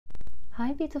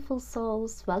Hi beautiful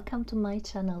souls, welcome to my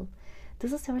channel.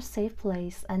 This is your safe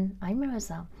place and I'm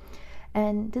Rosa,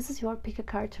 and this is your pick a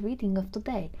card reading of the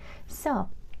day. So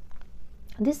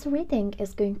this reading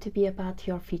is going to be about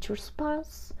your future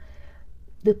spouse,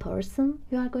 the person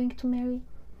you are going to marry,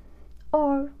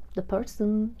 or the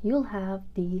person you'll have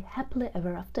the happily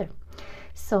ever after.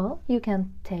 So you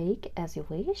can take as you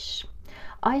wish.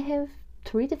 I have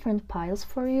 3 different piles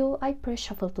for you. I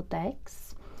pre-shuffle the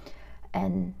decks,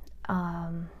 and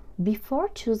before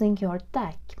choosing your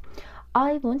deck,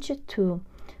 I want you to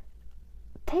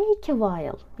take a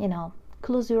while,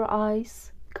 close your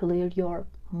eyes, clear your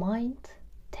mind,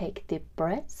 take deep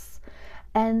breaths,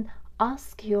 and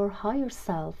ask your higher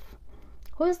self,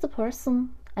 who is the person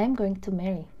I'm going to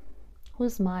marry? Who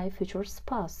is my future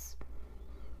spouse?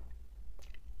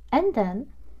 And then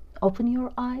open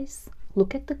your eyes,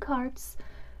 look at the cards.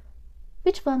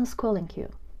 Which one is calling you?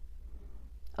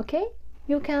 Okay?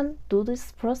 You can do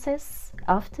this process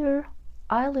after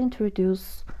I'll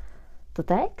introduce the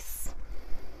decks.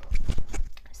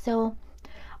 So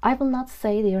I will not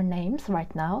say their names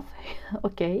right now,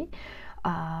 okay,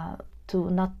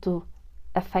 not to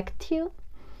affect you,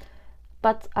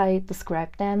 but I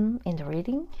describe them in the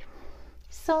reading.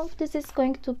 So this is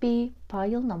going to be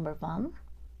pile number 1,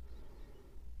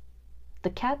 the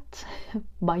cat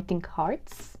biting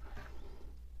hearts.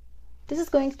 This is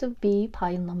going to be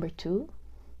pile number 2,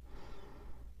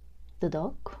 the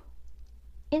dog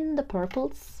in the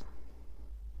purples,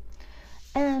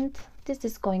 and this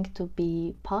is going to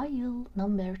be pile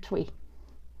number 3,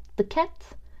 the cat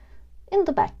in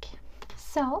the back.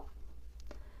 So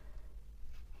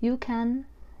you can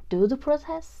do the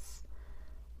process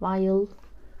while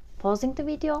pausing the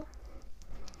video.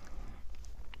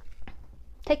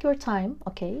 Take your time,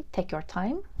 okay? Take your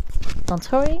time, don't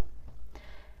hurry.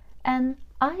 And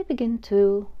I begin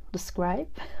to describe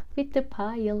with the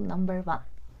pile number 1.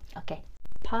 Okay,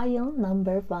 pile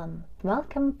number 1,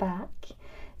 welcome back.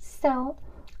 So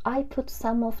I put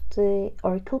some of the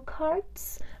oracle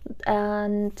cards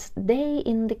and they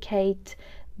indicate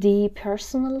the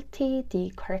personality,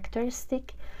 the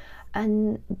characteristic,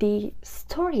 and the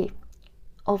story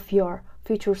of your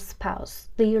future spouse,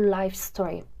 their life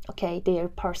story, okay, their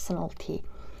personality.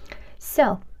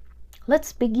 So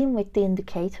let's begin with the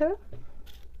indicator,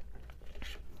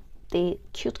 the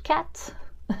cute cat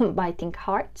biting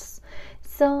hearts.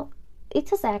 So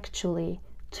it is actually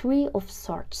 3 of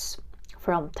Swords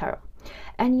from tarot,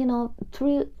 and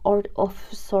 3 of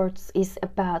Swords is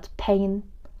about pain,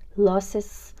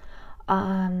 losses,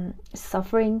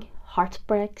 suffering,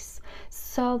 heartbreaks.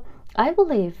 So I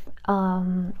believe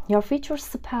your future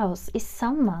spouse is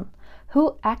someone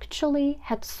who actually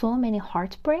had so many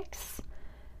heartbreaks,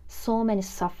 so many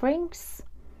sufferings,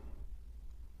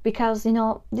 because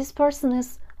this person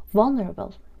is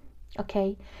vulnerable,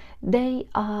 okay? They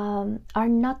are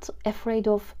not afraid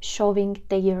of showing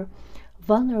their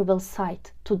vulnerable side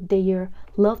to their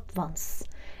loved ones.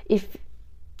 If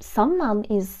someone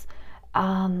is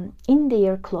in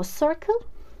their close circle,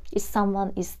 if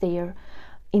someone is there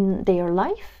in their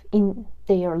life, in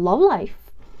their love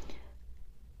life,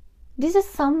 this is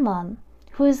someone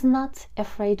who is not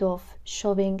afraid of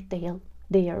showing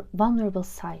their vulnerable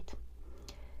side,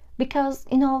 because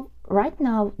right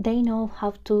now they know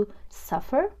how to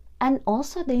suffer, and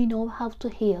also they know how to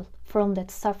heal from that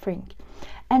suffering.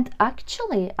 And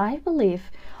actually I believe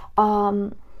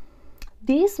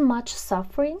these much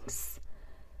sufferings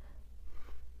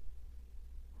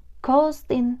caused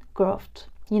in growth.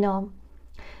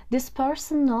 This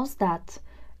person knows that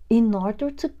in order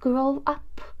to grow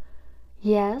up,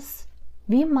 yes,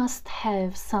 we must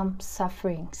have some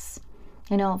sufferings.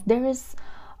 There is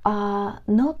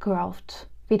no growth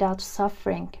without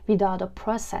suffering, without a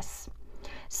process.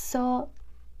 So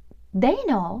they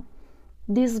know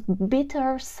this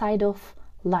bitter side of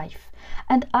life,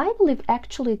 and I believe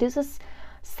actually this is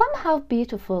somehow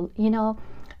beautiful,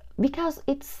 because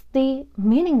it's the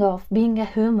meaning of being a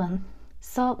human.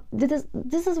 So this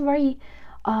is very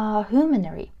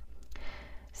humanary.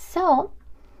 So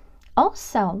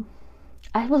also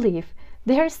I believe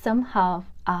they're somehow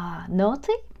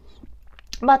naughty,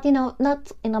 but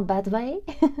not in a bad way.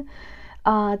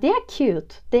 They are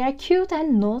cute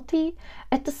and naughty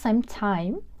at the same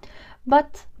time,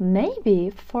 but maybe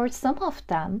for some of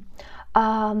them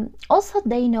also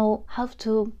they know how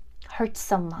to hurt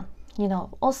someone,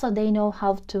 also they know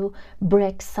how to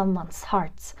break someone's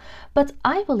hearts. But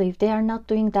I believe they are not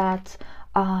doing that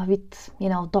with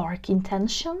dark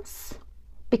intentions,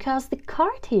 because the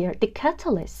card here, the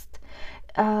catalyst,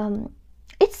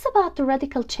 it's about the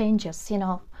radical changes,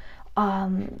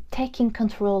 taking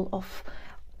control of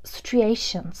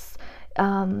situations.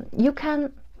 You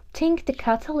can think the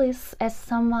catalyst as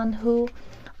someone who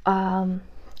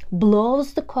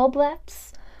blows the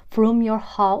cobwebs from your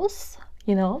house,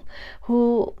 you know,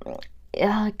 who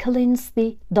cleans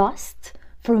the dust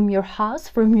from your house,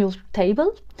 from your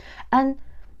table. And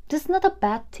this is not a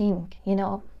bad thing, you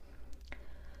know.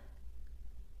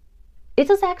 It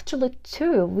is actually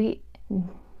true. We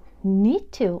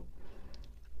need to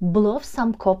blow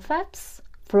some cobwebs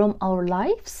from our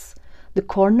lives, the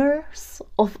corners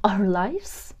of our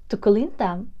lives, to clean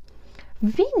them.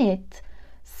 We need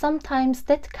sometimes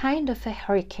that kind of a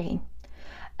hurricane,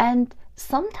 and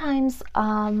sometimes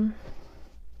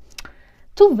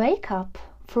to wake up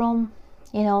from,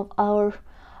 you know, our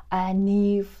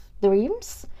naive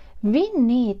dreams. We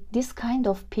need this kind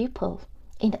of people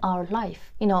in our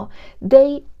life. You know,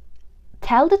 they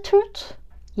tell the truth.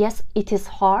 Yes, it is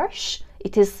harsh,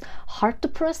 it is hard to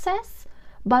process,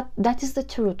 but that is the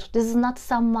truth. This is not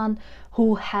someone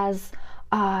who has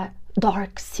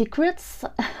dark secrets.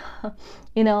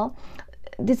 You know,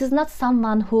 this is not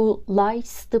someone who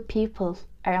lies to people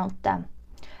around them.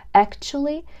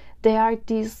 Actually, they are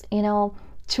this, you know,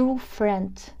 true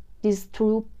friend, this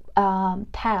true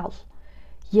pal.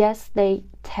 Yes, they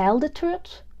tell the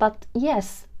truth, but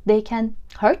yes, they can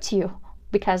hurt you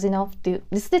because, you know, this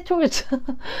is the truth.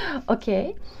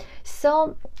 Okay,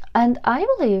 so, and I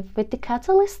believe with the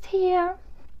catalyst here,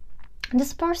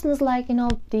 this person is like, you know,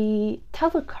 the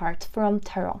Tower card from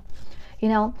tarot. You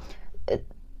know,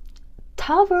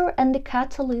 Tower and the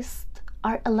catalyst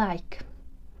are alike.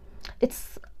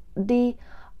 It's the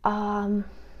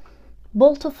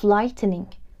bolt of lightning,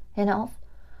 you know,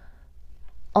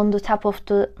 on the top of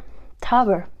the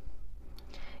tower.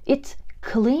 It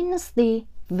cleans the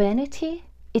vanity,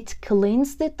 it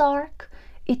cleans the dark,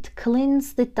 it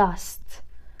cleans the dust.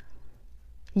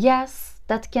 Yes,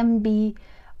 that can be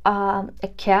a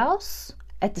chaos,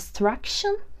 a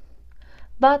distraction,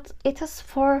 but it is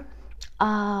for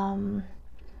a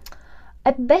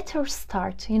better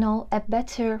start, you know, a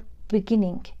better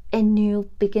beginning, a new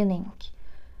beginning.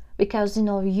 Because, you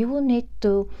know, you need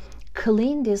to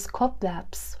clean these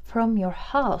cobwebs from your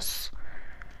house.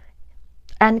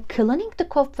 And cleaning the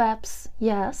cobwebs,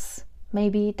 yes,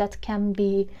 maybe that can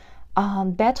be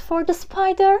bad for the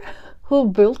spider who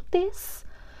built this,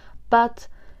 but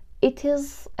it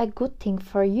is a good thing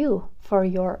for you, for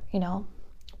your, you know,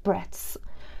 breaths,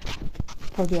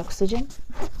 for the oxygen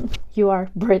you are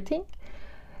breathing.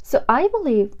 So I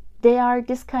believe they are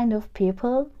this kind of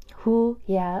people who,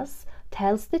 yes,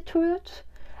 tells the truth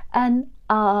and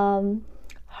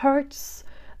hurts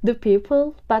the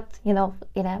people, but, you know,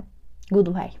 in a good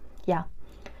way. Yeah,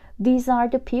 these are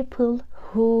the people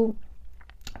who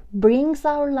brings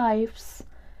our lives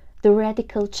the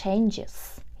radical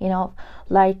changes, you know,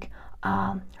 like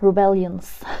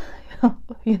rebellions.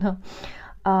 You know,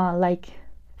 like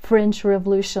French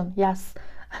Revolution. Yes,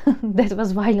 that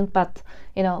was violent, but,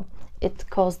 you know, it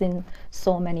caused in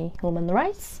so many human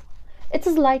rights. It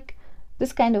is like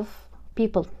this kind of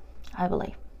people, I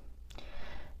believe.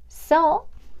 So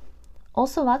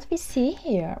also what we see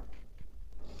here,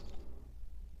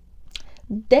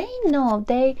 they know,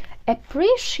 they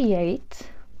appreciate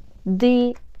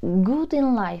the good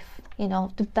in life, you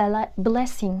know, the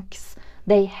blessings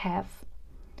they have.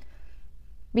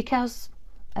 Because,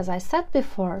 as I said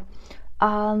before,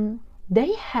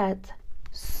 they had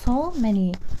so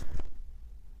many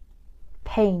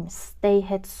pains, they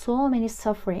had so many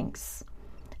sufferings,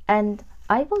 and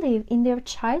I believe in their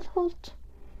childhood,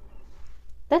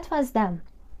 that was them,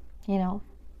 you know,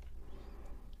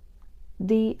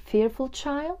 the fearful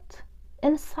child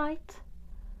inside,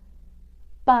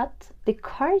 but the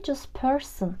courageous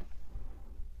person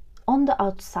on the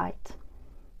outside.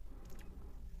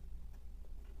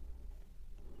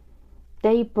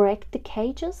 They break the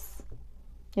cages,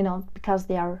 you know, because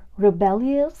they are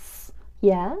rebellious.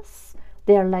 Yes,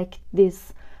 they are like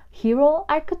this hero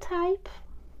archetype,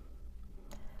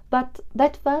 but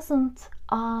that wasn't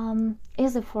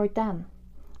easy for them,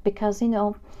 because, you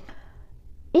know,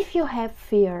 if you have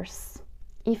fears,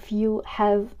 if you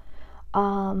have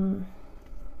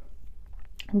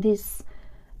these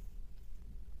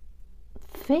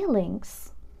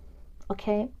feelings,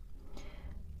 okay,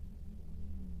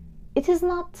 it is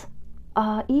not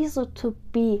easy to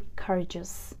be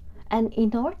courageous. And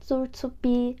in order to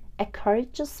be a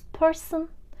courageous person,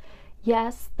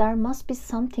 yes, there must be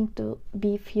something to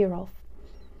be fear of.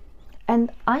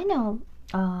 And I know,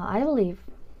 I believe,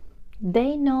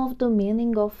 they know the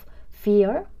meaning of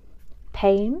fear,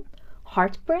 pain,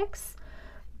 heartbreaks,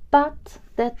 but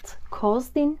that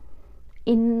caused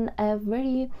in a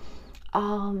very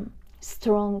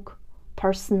strong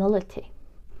personality.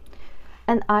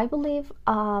 And I believe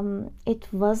it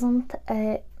wasn't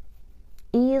a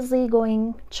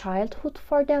easygoing childhood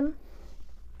for them.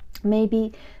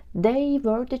 Maybe they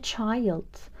were the child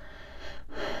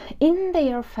in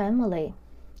their family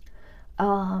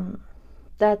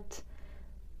that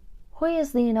who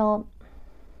is the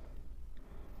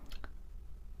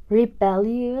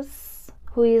rebellious,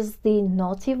 who is the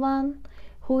naughty one,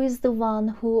 who is the one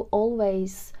who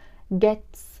always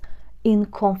gets in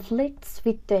conflicts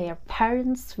with their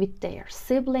parents, with their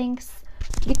siblings,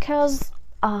 because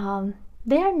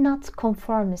they are not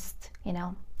conformist,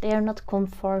 they are not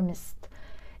conformist.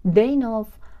 They know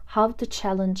how to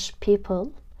challenge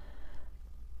people,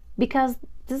 because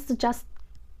this is just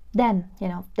them,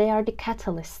 they are the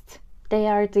catalyst, they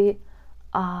are the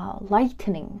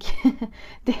lightning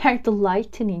they are the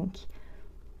lightning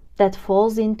that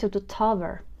falls into the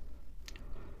tower.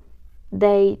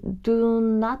 They do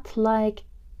not like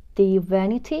the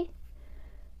vanity,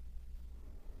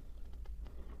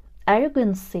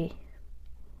 arrogancy,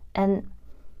 and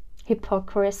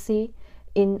hypocrisy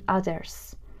in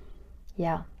others.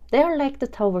 Yeah, they are like the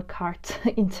Tower card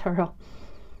in tarot.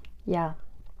 Yeah.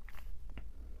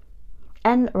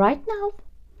 And right now,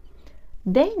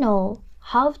 they know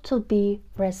how to be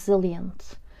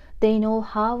resilient. They know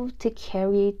how to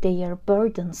carry their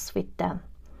burdens with them.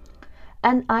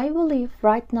 And I believe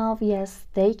right now, yes,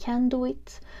 they can do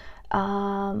it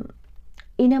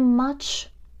in a much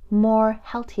more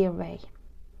healthier way.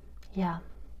 Yeah.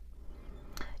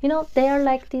 They are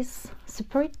like this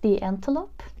spirit, the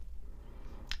antelope.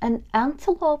 And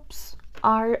antelopes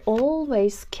are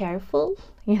always careful,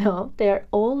 they're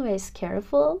always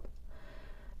careful,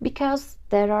 because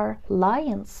there are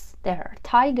lions, there are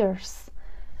tigers,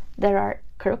 there are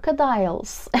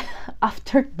crocodiles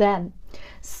after them.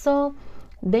 So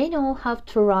they know how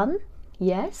to run,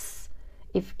 yes,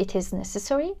 if it is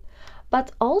necessary,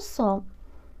 but also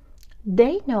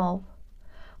they know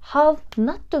how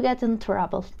not to get in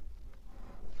trouble.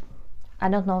 I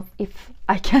don't know if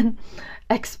I can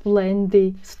explain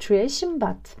the situation,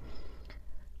 but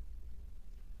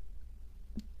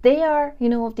they are,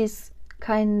 this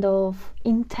kind of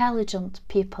intelligent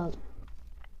people.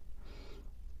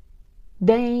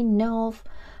 They know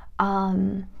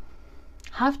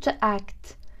how to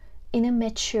act in a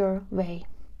mature way.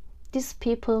 These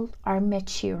people are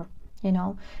mature,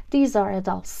 these are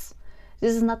adults.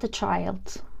 This is not a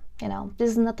child, this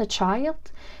is not a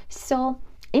child. So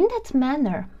in that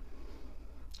manner,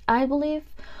 I believe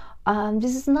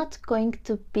this is not going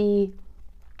to be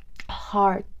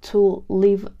hard to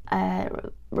live a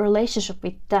relationship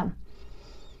with them.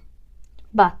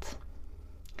 But,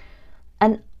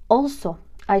 and also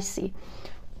I see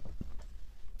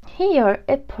here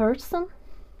a person,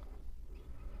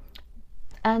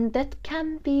 and that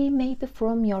can be maybe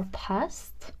from your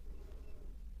past.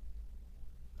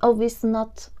 Obviously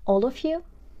not all of you,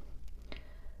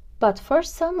 but for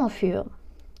some of you,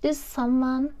 this is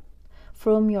someone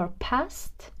from your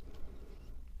past.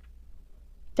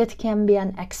 That can be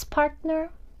an ex-partner,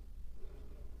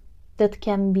 that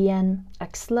can be an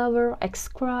ex-lover,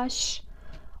 ex-crush,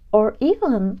 or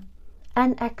even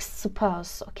an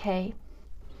ex-spouse, okay?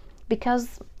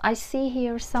 Because I see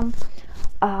here some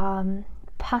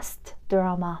past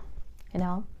drama,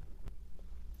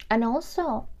 And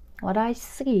also what I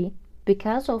see,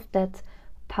 because of that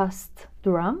past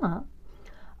drama,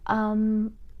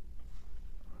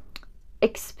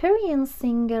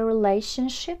 experiencing a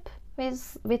relationship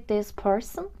with this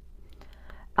person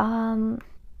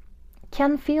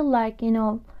can feel like,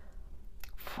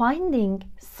 finding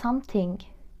something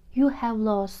you have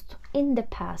lost in the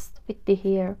past, with the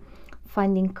here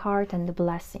finding card and the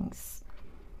blessings.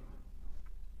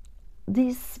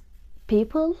 These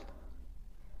people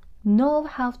know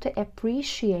how to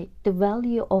appreciate the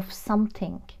value of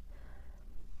something.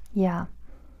 Yeah.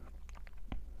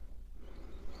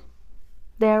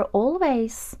 They're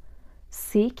always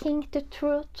seeking the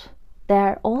truth.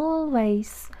 They're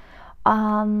always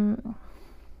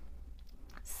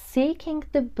seeking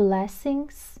the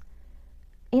blessings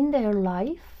in their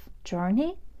life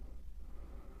journey.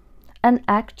 And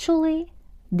actually,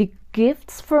 the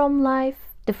gifts from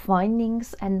life, the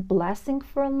findings and blessing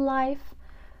from life,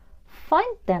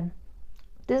 find them.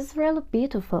 This is really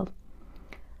beautiful.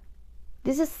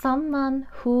 This is someone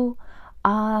who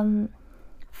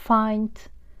find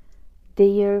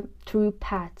their true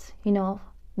path.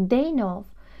 They know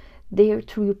their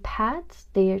true path,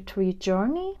 their true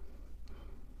journey,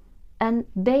 and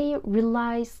they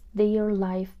realize their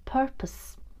life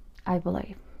purpose, I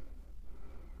believe.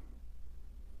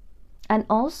 And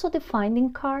also the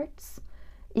finding cards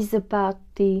is about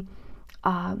the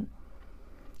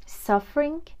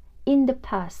suffering in the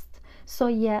past. So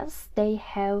yes, they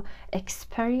have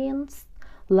experienced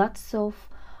lots of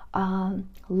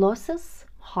losses,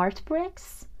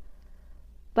 heartbreaks,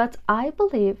 but I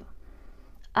believe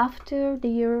after the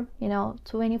year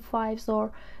 25s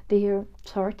or the year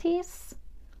 30s,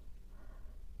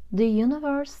 the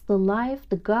universe, the life,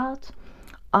 the God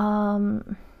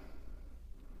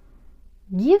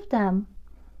give them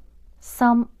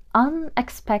some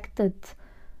unexpected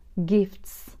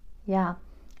gifts, yeah,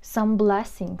 some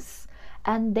blessings,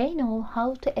 and they know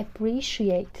how to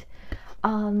appreciate,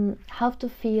 how to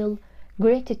feel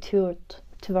gratitude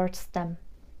towards them.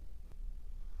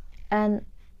 And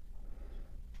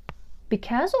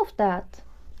because of that,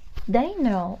 they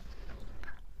know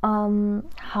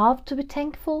how to be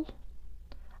thankful,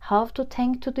 how to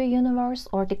thank to the universe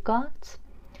or the gods.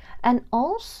 And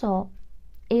also,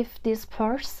 if this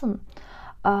person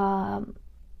has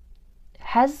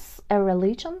a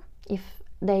religion, if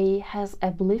they has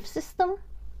a belief system,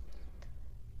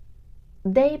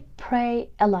 they pray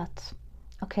a lot,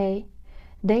 okay?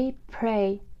 They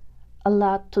pray a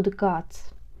lot to the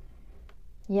gods,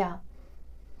 yeah,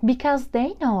 because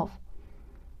they know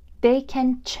they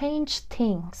can change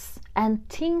things, and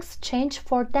things change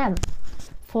for them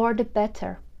for the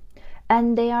better,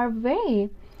 and they are very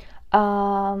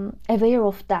aware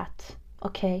of that,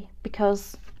 okay?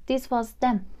 Because this was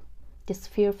them, this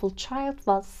fearful child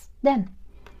was them,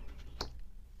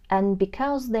 and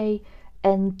because they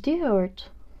endured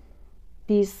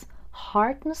this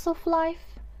hardness of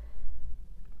life,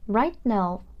 right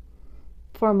now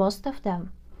for most of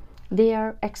them they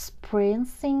are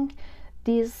experiencing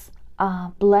these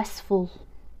blissful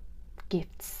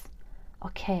gifts,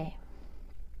 okay?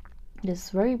 This is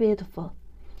very beautiful.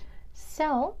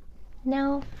 So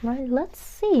now let's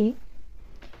see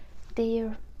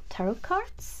their tarot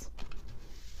cards.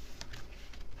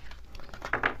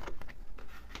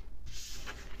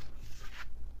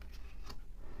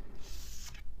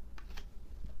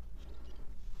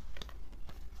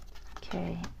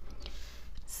 Okay,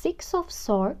 6 of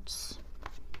Swords,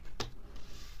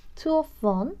 2 of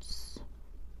Wands,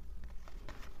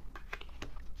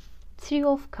 3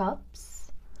 of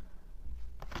Cups,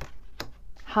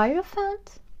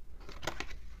 Hierophant,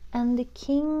 and the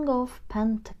King of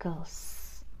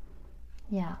Pentacles.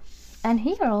 Yeah, and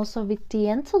here also with the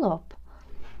Antelope,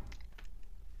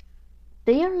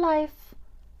 their life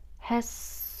has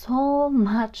so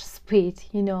much speed,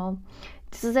 you know.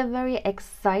 This is a very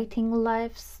exciting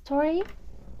life story.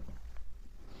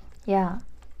 Yeah,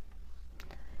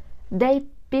 they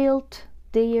built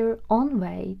their own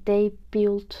way, they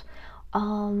built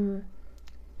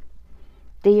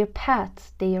their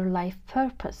path, their life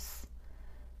purpose.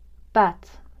 But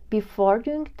before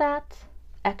doing that,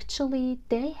 actually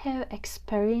they have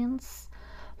experienced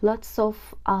lots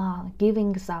of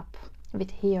givings up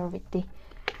with the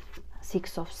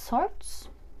 6 of Swords.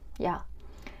 Yeah,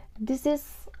 this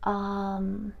is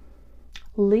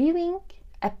leaving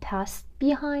a past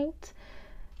behind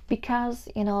because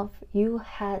you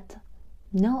had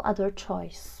no other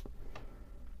choice.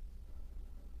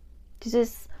 This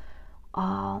is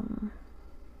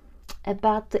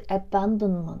about the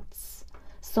abandonments.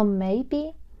 So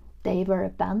maybe they were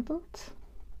abandoned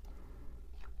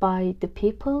by the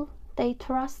people they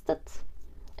trusted,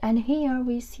 and here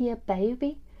we see a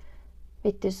baby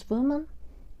with this woman.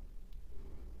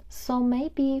 So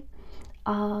maybe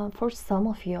for some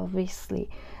of you, obviously,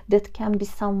 that can be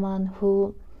someone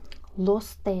who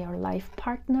lost their life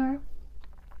partner,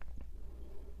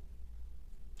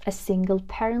 a single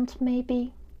parent,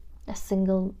 maybe a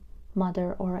single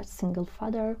mother or a single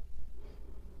father.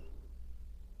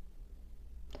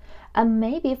 And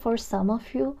maybe for some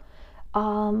of you,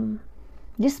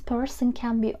 this person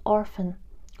can be orphan,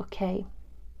 okay?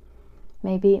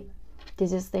 Maybe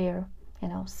this is their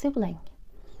sibling.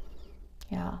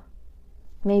 Yeah,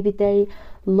 maybe they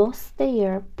lost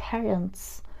their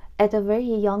parents at a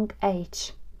very young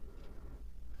age,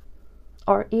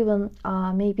 or even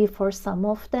maybe for some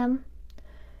of them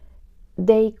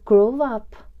they grew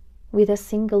up with a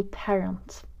single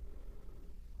parent,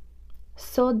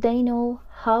 so they know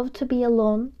how to be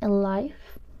alone in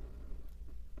life.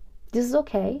 This is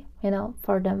okay,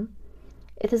 for them.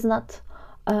 It is not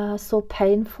so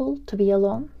painful to be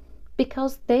alone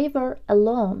because they were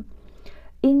alone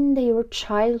in their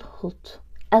childhood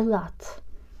a lot,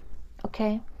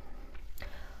 okay?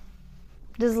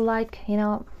 This is like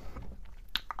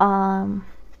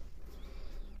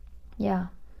yeah,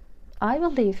 I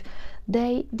believe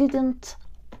they didn't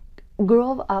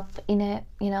grow up in a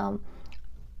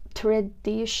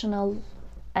traditional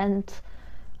and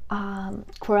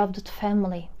crowded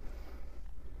family.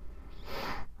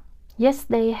 Yes,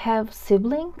 they have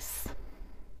siblings,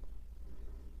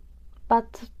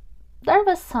 but there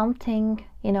was something,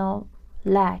 you know,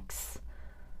 lacks.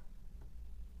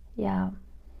 Yeah.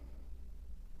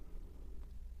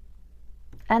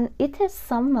 And it is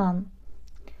someone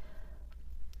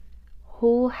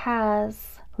who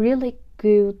has really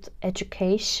good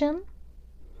education,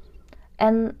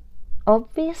 and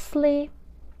obviously,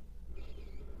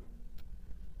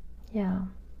 yeah,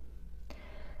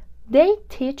 they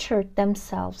teacher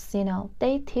themselves, you know,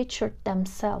 they teacher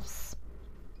themselves.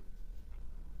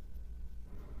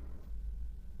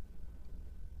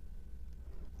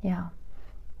 Yeah,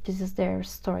 this is their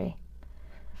story.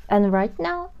 And right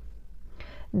now,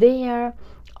 they are,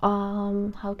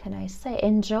 how can I say,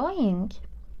 enjoying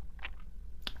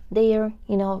their,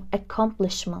 you know,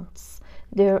 accomplishments,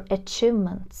 their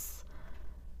achievements.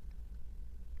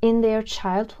 In their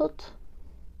childhood,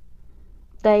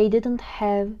 they didn't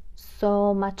have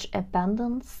so much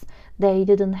abundance. They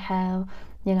didn't have,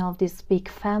 you know, this big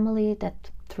family, that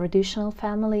traditional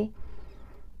family.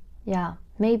 Yeah,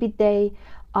 maybe they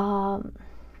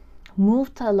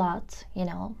moved a lot, you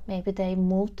know, maybe they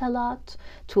moved a lot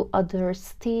to other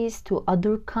cities, to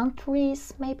other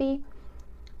countries, maybe.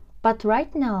 But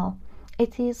right now,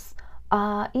 it is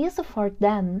easy for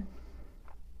them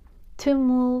to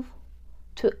move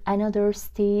to another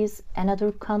cities,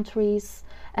 another countries,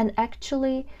 and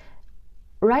actually,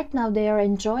 right now they are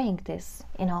enjoying this.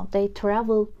 You know, they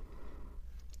travel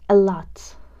a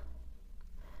lot.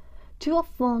 Two of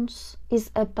Wands is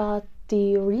about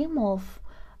the realm of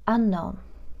unknown.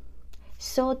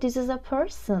 So this is a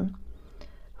person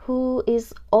who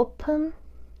is open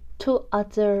to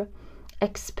other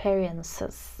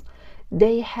experiences.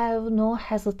 They have no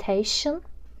hesitation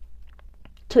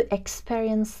to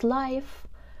experience life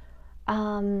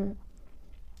in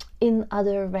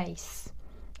other ways.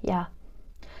 Yeah,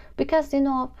 because, you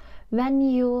know, when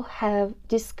you have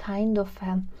this kind of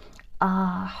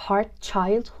hard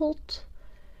childhood,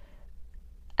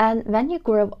 and when you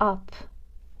grow up,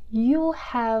 you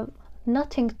have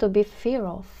nothing to be fear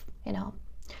of, you know.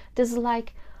 This is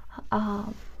like,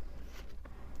 can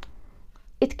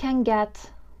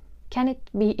it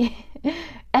be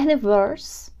any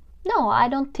worse? No, I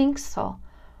don't think so.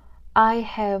 I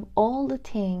have all the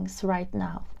things right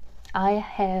now. I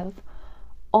have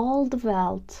all the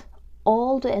wealth,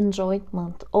 all the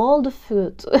enjoyment, all the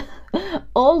food,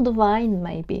 all the wine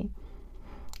maybe.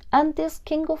 And this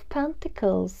King of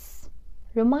Pentacles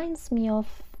reminds me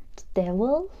of the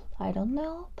devil. I don't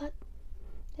know, but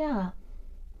yeah.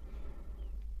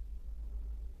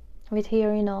 With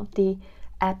here, you know, the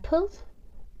apple.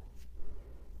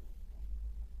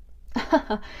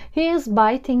 He is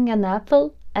biting an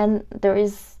apple, and there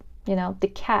is, you know, the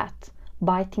cat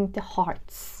biting the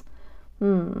hearts.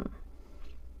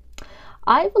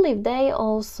 I believe they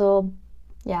also,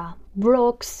 yeah,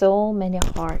 broke so many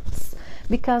hearts,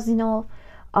 because, you know,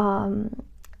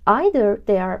 either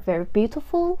they are very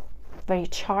beautiful, very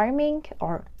charming,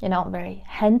 or, you know, very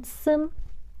handsome,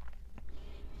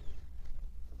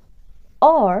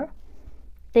 or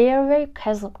they are very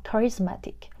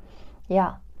charismatic.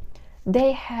 Yeah,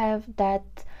 they have that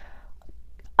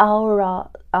aura,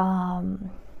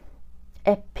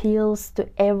 appeals to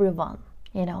everyone,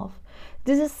 you know.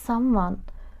 This is someone,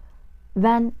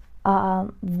 when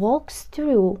walks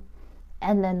through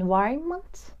an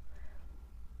environment,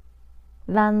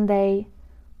 when they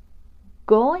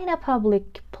go in a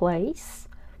public place,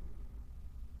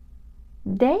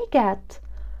 they get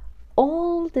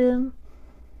all the,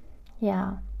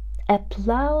 yeah,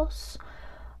 applause,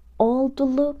 all the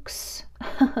looks.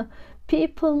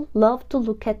 People love to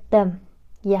look at them.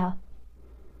 Yeah,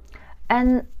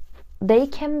 and they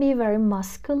can be very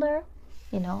muscular,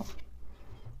 you know.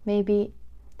 Maybe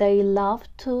they love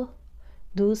to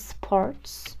do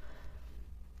sports.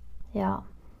 Yeah,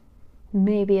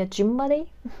 maybe a gym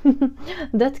body.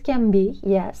 That can be,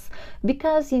 yes,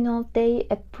 because, you know, they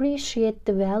appreciate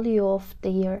the value of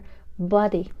their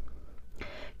body.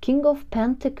 King of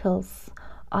Pentacles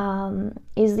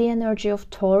is the energy of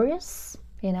Taurus,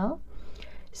 you know,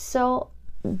 so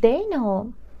they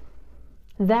know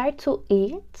where to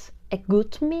eat a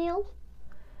good meal,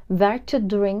 where to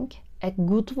drink a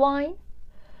good wine,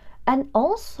 and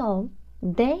also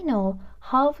they know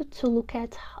how to look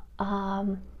at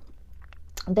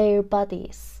their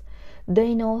bodies.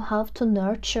 They know how to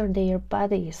nurture their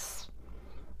bodies.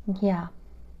 Yeah,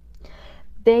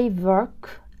 they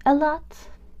work a lot,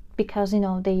 because, you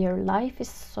know, their life is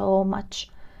so much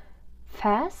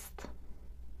fast.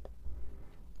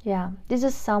 Yeah, this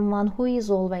is someone who is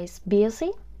always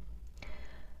busy,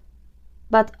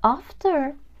 but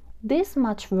after this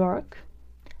much work,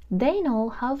 they know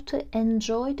how to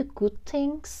enjoy the good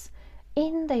things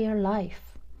in their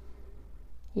life.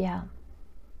 Yeah.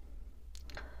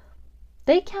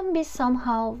 They can be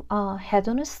somehow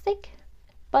hedonistic,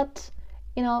 but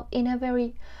in a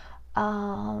very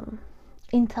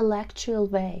intellectual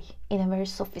way, in a very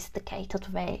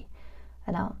sophisticated way,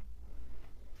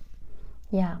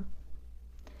 Yeah.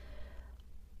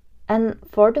 And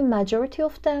for the majority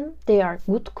of them, they are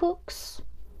good cooks,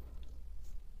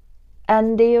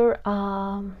 and their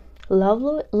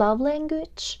love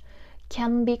language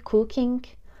can be cooking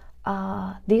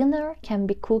dinner, can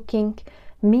be cooking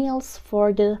meals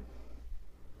for the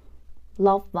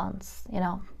loved ones.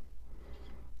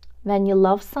 When you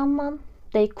love someone,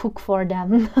 they cook for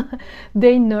them.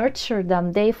 They nurture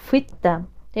them, they feed them,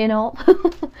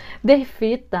 they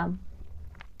feed them.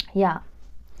 Yeah.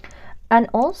 And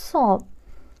also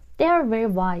they are very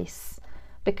wise,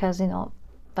 because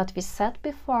what we said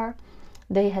before,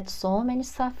 they had so many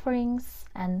sufferings,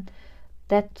 and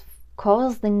that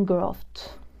caused them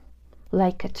growth,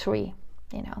 like a tree,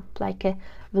 like a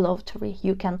willow tree.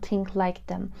 You can think like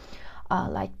them,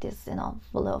 like this,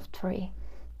 willow tree.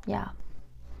 Yeah.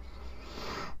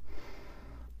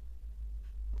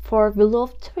 For willow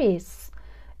trees,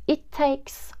 it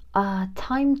takes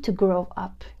time to grow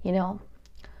up,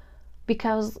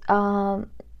 because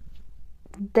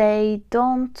they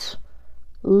don't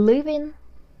live in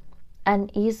an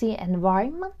easy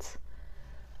environment,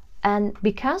 and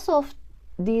because of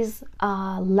these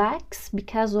lacks,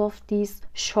 because of these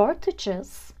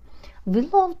shortages,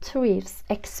 willow trees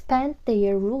expand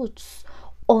their roots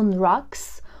on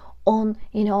rocks, on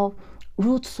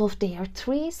roots of their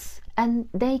trees, and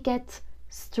they get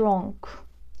strong.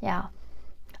 Yeah.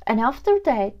 And after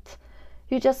that,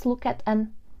 you just look at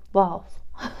and wow,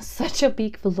 such a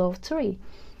big willow tree.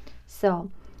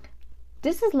 So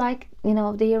this is like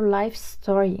their life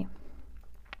story.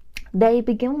 They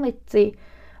begin with the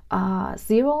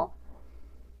zero.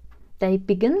 They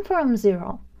begin from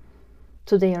zero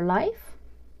to their life,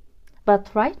 but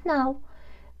right now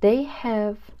they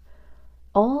have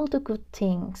all the good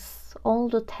things, all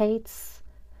the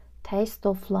taste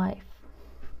of life.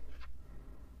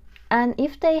 And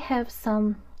if they have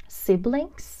some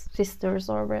siblings, sisters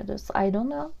or brothers, I don't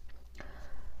know,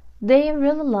 they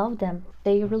really love them,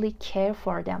 they really care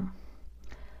for them,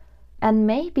 and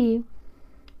maybe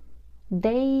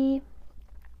they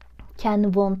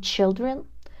can want children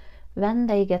when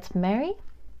they get married.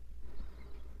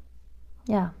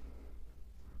 Yeah,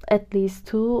 at least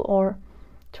 2 or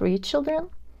 3 children.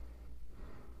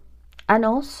 And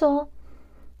also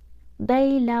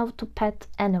they love to pet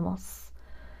animals,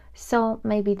 so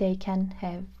maybe they can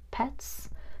have pets,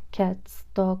 cats,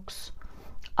 dogs,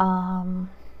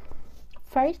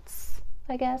 ferrets,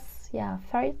 I guess. Yeah,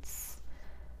 ferrets.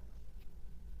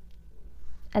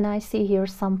 And I see here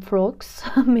some frogs,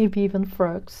 maybe even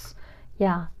frogs.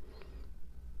 Yeah.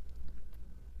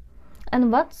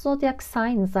 And what zodiac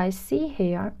signs I see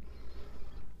here?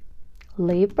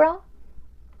 Libra,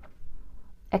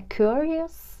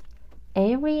 Aquarius,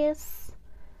 Aries,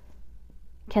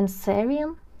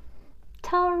 Cancerian,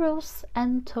 Taurus,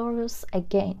 and Taurus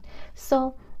again.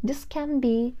 So this can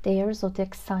be their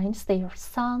zodiac signs, their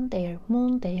sun, their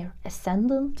moon, their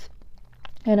ascendant.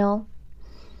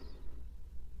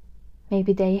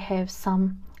 Maybe they have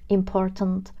some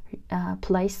important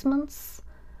placements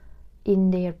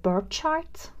in their birth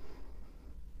chart.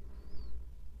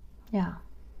 Yeah.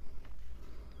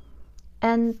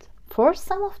 And for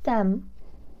some of them,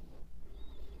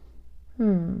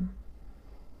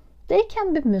 they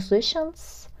can be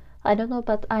musicians. I don't know,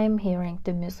 but I'm hearing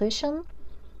the musician.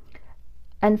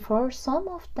 And for some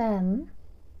of them,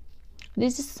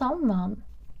 this is someone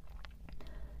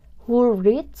who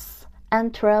reads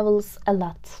and travels a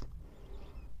lot.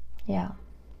 Yeah.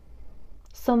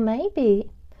 So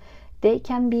maybe they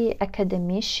can be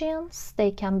academicians,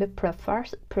 they can be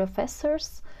professors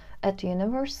at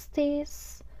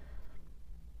universities,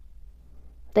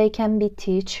 they can be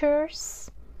teachers.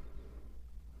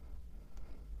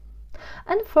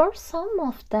 And for some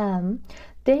of them,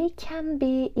 they can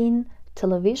be in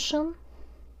television,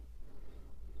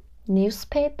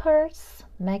 newspapers,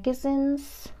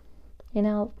 magazines,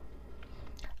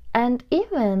 and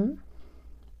even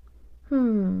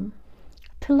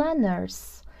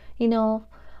planners,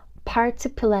 party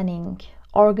planning,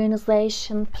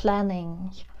 organization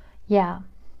planning. Yeah,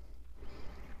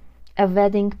 a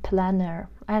wedding planner.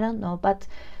 I don't know, but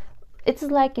it's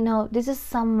like, this is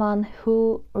someone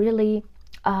who really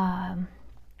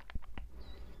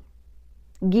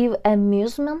give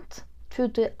amusement to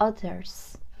the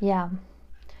others. Yeah,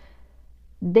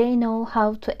 they know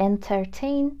how to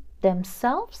entertain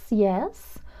themselves,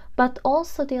 yes, but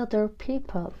also the other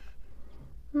people.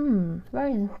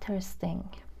 Very interesting.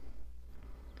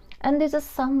 And this is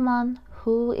someone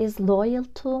who is loyal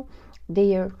to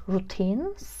their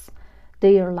routines,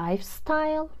 their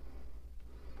lifestyle.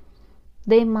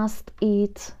 They must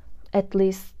eat at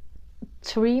least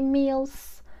 3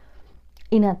 meals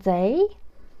in a day.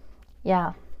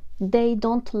 Yeah, they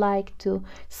don't like to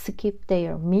skip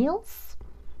their meals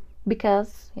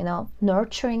because, you know,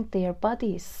 nurturing their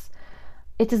bodies,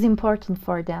 it is important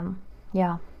for them.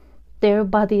 Yeah, their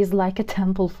body is like a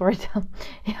temple for them.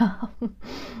 Yeah,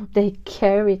 they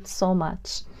care it so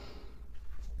much.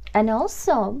 And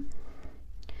also,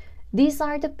 these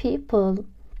are the people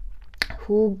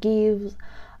who give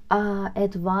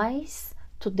advice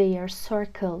to their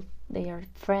circle, their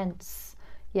friends.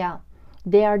 Yeah,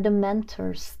 they are the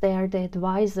mentors, they are the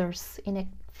advisors in a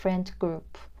friend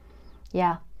group.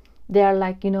 Yeah, they are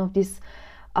like, you know, this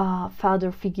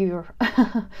father figure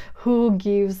who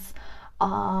gives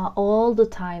all the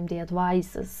time the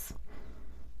advices.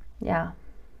 Yeah,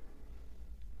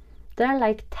 they're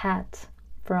like Ted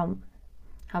from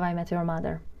How I Met Your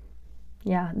Mother.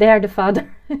 Yeah, they are the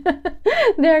father.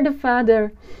 They are the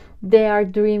father. They are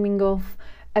dreaming of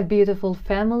a beautiful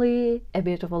family, a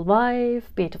beautiful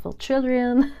wife, beautiful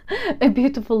children, a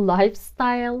beautiful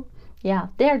lifestyle. Yeah,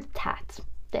 they are the Ted.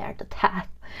 They are the Ted.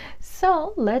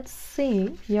 So let's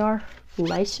see your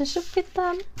relationship with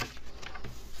them.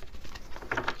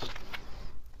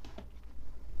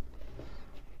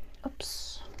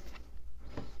 Oops.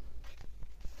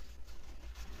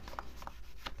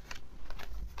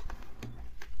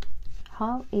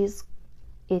 How is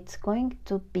it going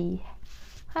to be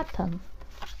happen?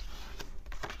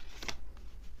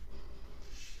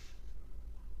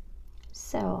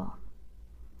 So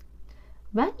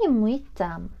when you meet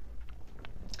them,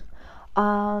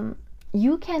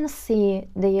 you can see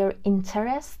their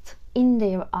interest in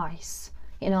their eyes.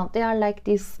 You know, they are like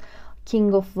this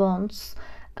King of Wands.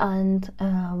 And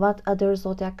what other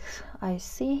zodiacs I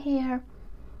see here?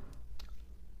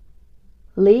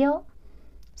 Leo,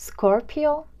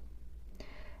 Scorpio,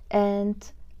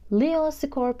 and Leo,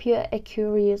 Scorpio,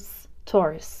 Aquarius,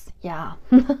 Taurus. Yeah,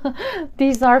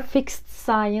 these are fixed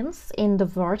signs in the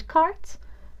word card.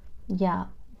 Yeah,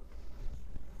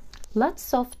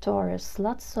 lots of Taurus,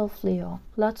 lots of Leo,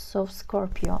 lots of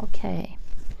Scorpio. Okay,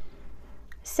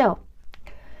 so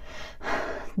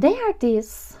they are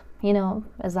this, you know,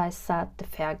 as I said, the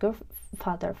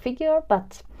father figure,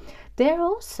 but they're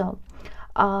also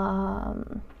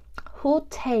who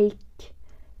take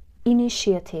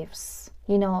initiatives.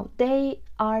 You know, they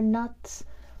are not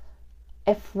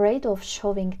afraid of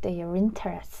showing their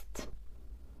interest.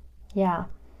 Yeah,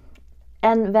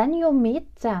 and when you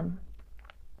meet them,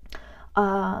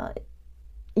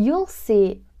 you'll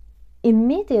see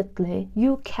immediately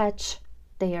you catch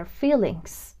their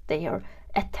feelings, their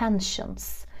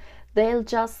attentions. They'll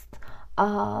just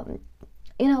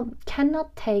you know,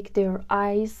 cannot take their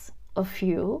eyes off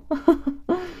you.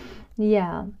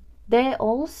 Yeah, they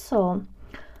also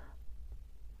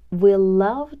will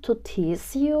love to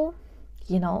tease you,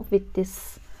 you know, with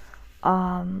this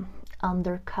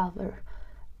undercover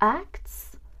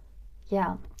acts.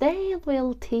 Yeah, they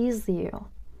will tease you.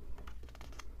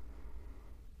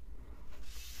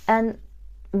 And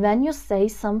when you say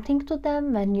something to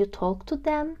them, when you talk to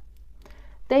them,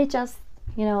 they just,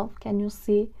 you know, can you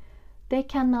see, they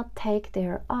cannot take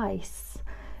their eyes.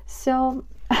 So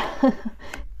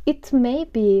it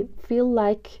maybe feel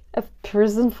like a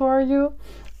prison for you.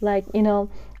 Like, you know,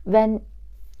 when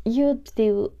you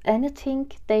do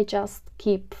anything, they just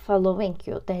keep following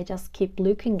you, they just keep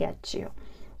looking at you.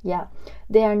 Yeah,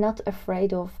 they are not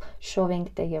afraid of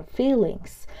showing their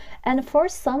feelings. And for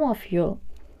some of you,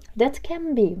 that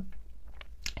can be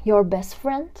your best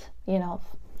friend, you know,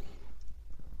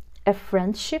 a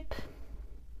friendship,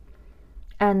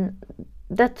 and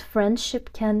that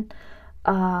friendship can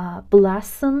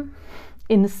blossom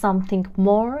in something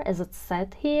more, as it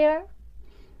said here.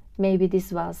 Maybe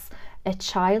this was a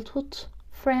childhood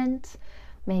friend,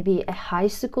 maybe a high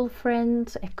school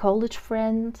friend, a college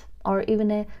friend, or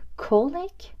even a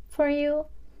colleague for you.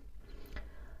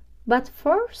 But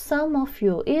for some of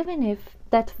you, even if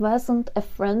that wasn't a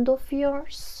friend of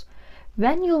yours,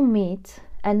 when you meet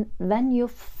and when you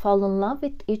fall in love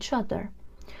with each other,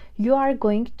 you are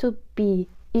going to be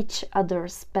each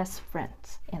other's best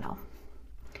friends, you know.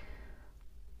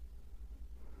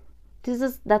 This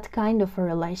is that kind of a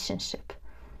relationship.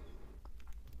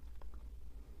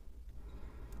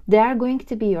 They are going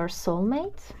to be your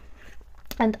soulmate,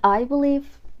 and I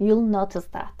believe you'll notice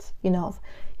that,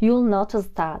 you'll notice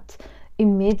that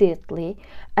immediately.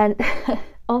 And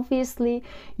obviously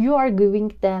you are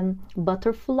giving them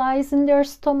butterflies in their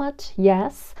stomach,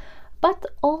 yes, but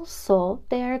also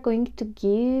they are going to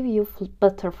give you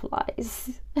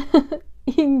butterflies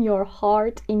in your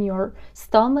heart, in your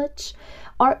stomach,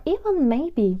 or even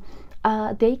maybe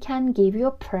they can give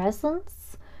you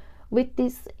presents with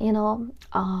this,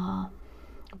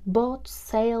 both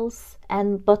sails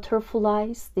and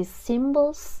butterflies. These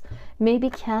symbols maybe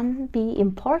can be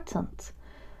important.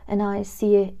 And I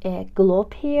see a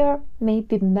globe here,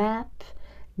 maybe map,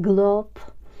 globe,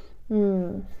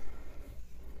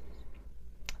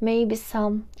 maybe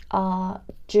some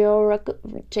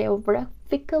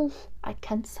geographical, I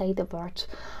can't say the word,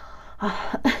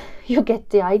 you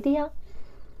get the idea.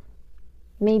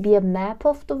 Maybe a map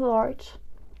of the world,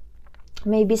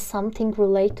 maybe something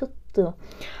related to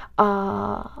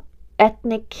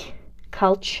ethnic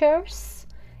cultures,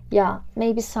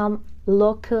 maybe some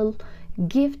local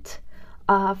gift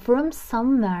from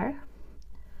somewhere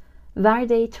where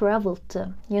they traveled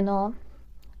to,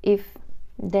 if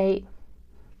they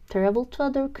travel to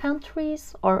other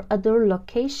countries or other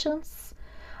locations,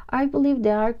 I believe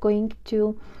they are going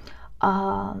to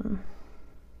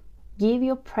give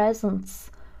you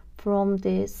presents from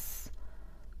these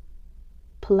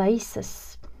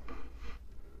places.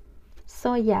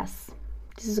 So yes,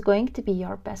 this is going to be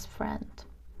your best friend.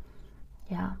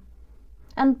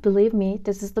 And believe me,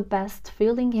 this is the best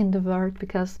feeling in the world,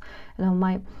 because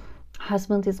my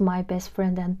husband is my best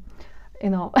friend, and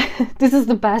this is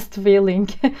the best feeling.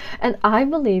 And I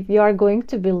believe you are going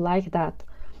to be like that.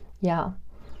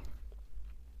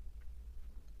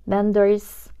 When there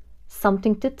is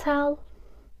something to tell,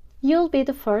 you'll be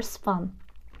the first one.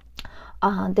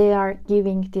 They are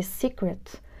giving this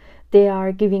secret, they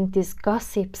are giving these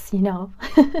gossips,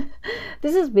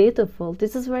 This is beautiful.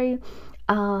 This is very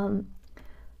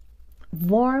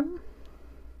warm,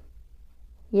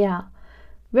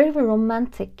 very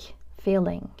romantic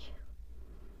feeling.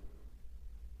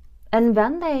 And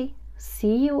when they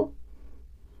see you,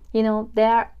 they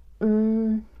are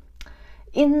in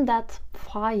that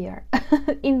fire,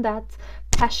 in that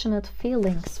passionate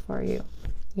feelings for you.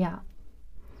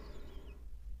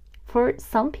 For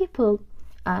some people,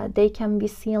 they can be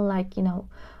seen like,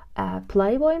 a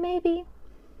playboy, maybe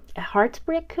a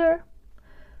heartbreaker.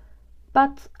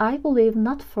 But I believe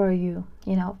not for you.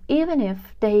 Even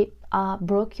if they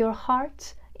broke your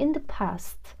heart in the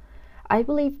past, I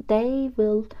believe they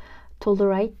will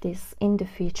tolerate this in the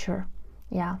future.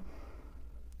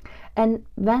 And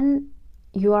when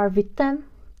you are with them,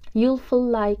 you'll feel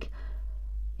like,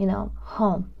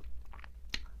 home,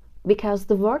 because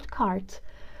the World card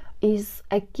is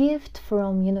a gift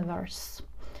from universe.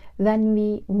 When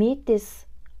we meet this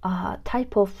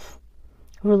type of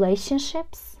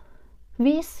relationships,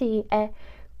 we see a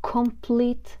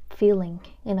complete feeling,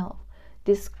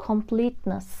 this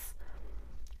completeness,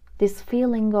 this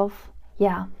feeling of,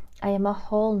 I am a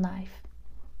whole knife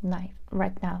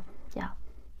right now.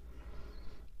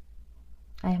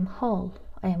 I am whole,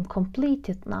 I am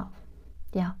completed now.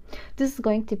 This is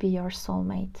going to be your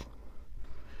soulmate,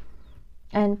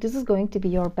 and this is going to be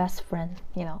your best friend,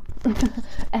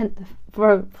 And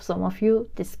for some of you,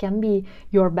 this can be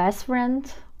your best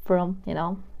friend from,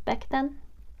 back then.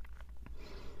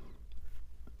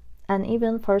 And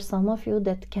even for some of you,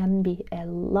 that can be a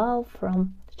love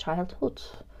from childhood,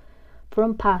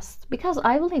 from past, because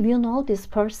I believe you know this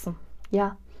person.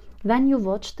 When you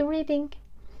watch the reading,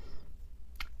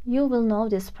 you will know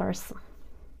this person.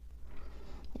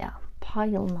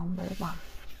 Pile number 1.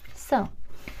 So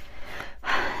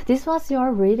this was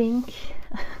your reading.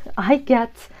 I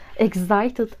get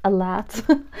excited a lot.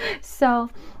 So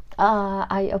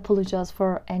I apologize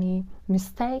for any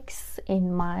mistakes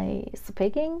in my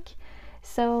speaking.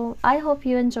 So I hope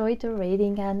you enjoyed the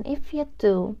reading, and if you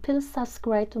do, please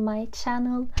subscribe to my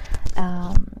channel,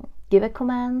 give a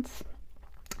comment,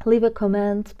 leave a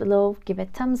comment below, give a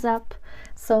thumbs up.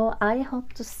 So I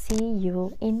hope to see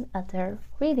you in other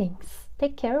readings.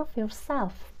 Take care of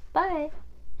yourself. Bye.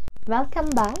 Welcome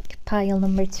back, pile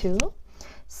number 2.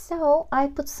 So I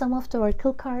put some of the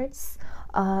oracle cards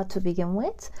to begin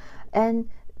with, and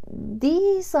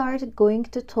these are going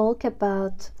to talk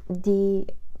about the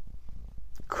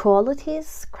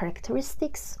qualities,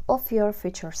 characteristics of your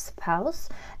future spouse,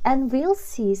 and we'll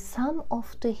see some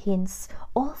of the hints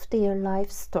of their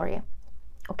life story,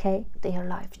 their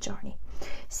life journey.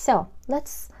 So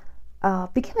let's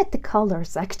begin with the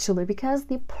colors, actually, because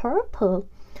the purple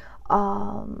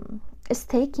is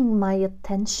taking my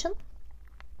attention.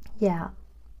 Yeah.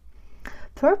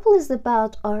 Purple is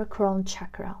about our crown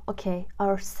chakra, okay,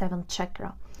 our seventh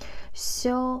chakra.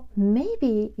 So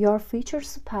maybe your future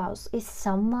spouse is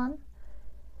someone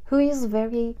who is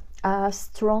very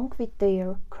strong with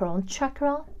their crown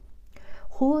chakra,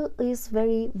 who is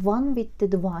very one with the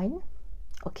divine,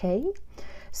 okay?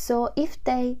 So if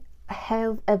they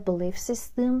have a belief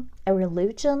system, a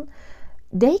religion,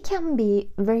 they can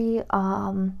be very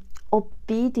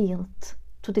obedient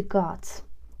to the gods.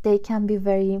 They can be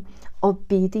very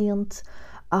obedient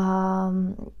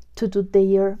to do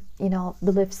their, you know,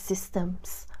 belief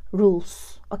systems,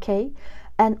 rules, okay?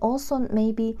 And also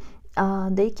maybe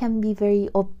they can be very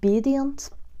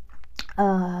obedient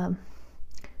to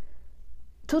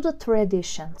the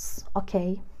traditions,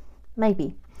 okay?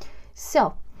 Maybe.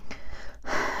 So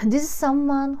this is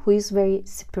someone who is very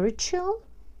spiritual,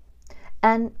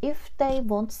 and if they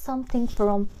want something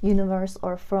from universe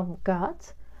or from God,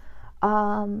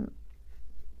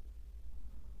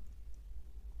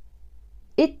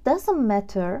 it doesn't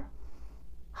matter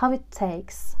how it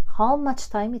takes, how much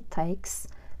time it takes,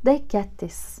 they get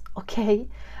this, okay?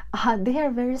 They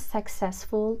are very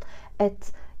successful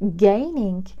at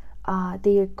gaining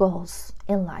their goals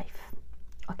in life.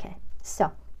 Okay,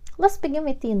 so let's begin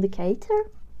with the indicator.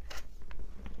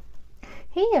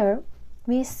 Here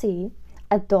we see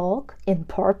a dog in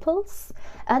purples,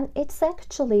 and it's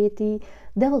actually the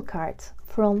devil card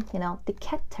from, you know, the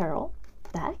cat tarot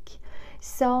deck.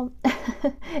 So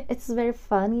it's very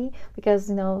funny because,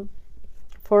 you know,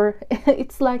 for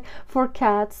it's like for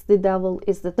cats the devil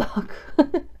is the dog.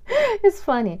 It's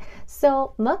funny.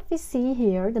 So what we see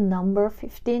here, the number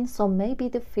 15, so maybe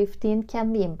the 15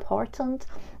 can be important.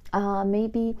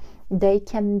 Maybe they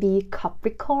can be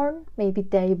Capricorn, maybe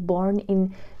they born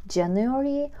in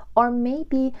January, or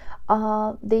maybe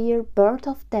their birth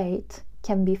of date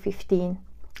can be 15,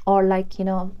 or like, you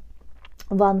know,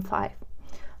 1/5,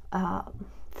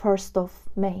 1st of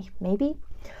May maybe.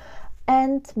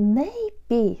 And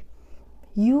maybe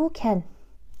you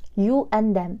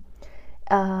and them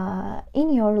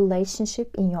in your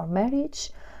relationship, in your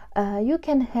marriage, you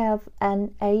can have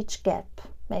an age gap,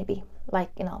 maybe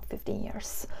like, you know, 15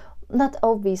 years. Not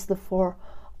obviously for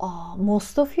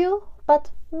most of you, but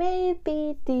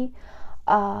maybe the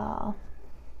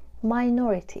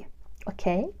minority,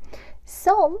 okay?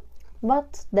 So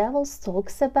what devil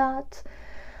talks about,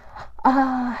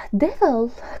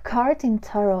 devil card in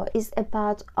tarot is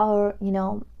about our, you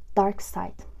know, dark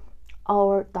side,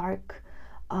 our dark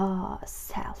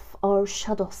self, our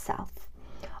shadow self,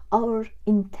 our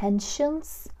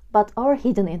intentions, but our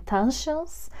hidden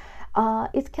intentions.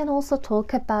 It can also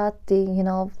talk about the, you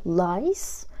know,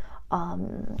 lies,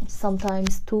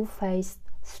 sometimes two-faced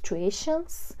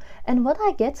situations. And what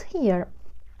I get here,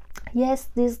 yes,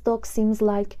 this dog seems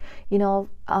like, you know,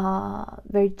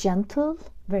 very gentle,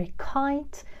 very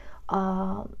kind.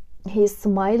 He's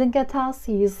smiling at us,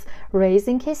 he's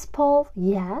raising his paw,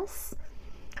 yes.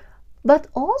 But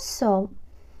also,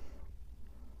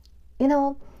 you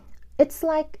know, it's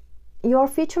like your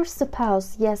future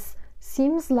spouse, yes,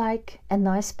 seems like a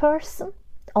nice person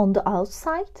on the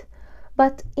outside,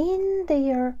 but in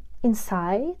their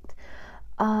inside,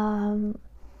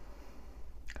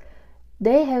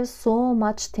 they have so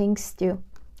much things to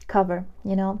cover,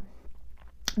 you know.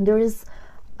 There is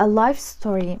a life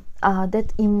story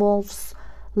that involves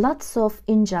lots of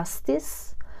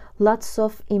injustice, lots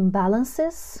of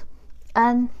imbalances,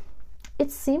 and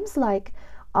it seems like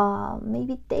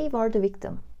maybe they were the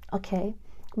victim, okay?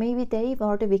 Maybe they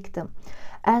were the victim.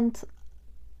 And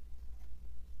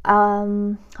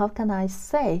how can I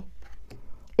say?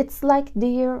 It's like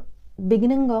their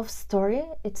beginning of story.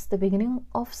 It's the beginning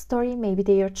of story, maybe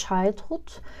their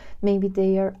childhood, maybe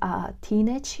their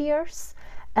teenage years.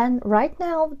 And right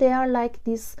now they are like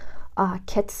this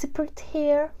cat spirit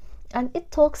here, and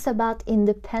it talks about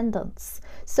independence.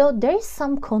 So there is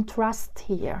some contrast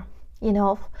here, you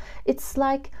know. It's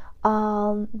like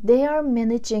they are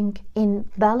managing in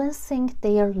balancing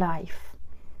their life,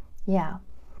 yeah.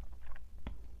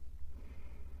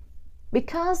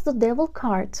 Because the devil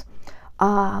card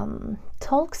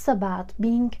talks about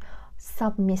being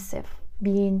submissive,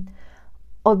 being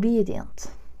obedient,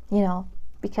 you know.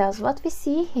 Because what we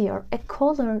see here, a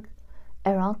collar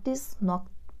around this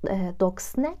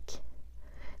dog's neck.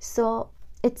 So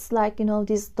it's like, you know,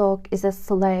 this dog is a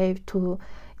slave to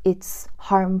its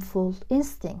harmful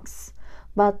instincts.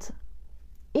 But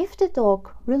if the dog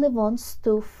really wants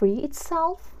to free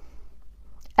itself,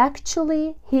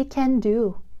 actually he can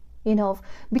do, you know,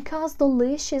 because the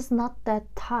leash is not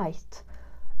that tight.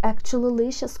 Actually,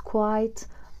 leash is quite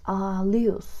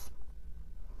loose.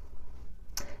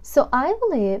 So I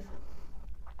believe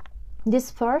this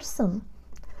person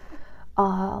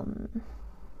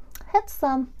had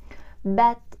some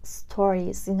bad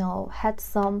stories, you know, had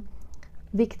some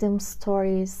victim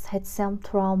stories, had some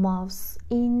traumas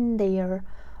in their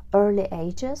early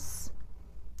ages.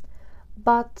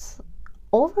 But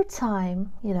over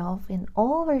time, you know,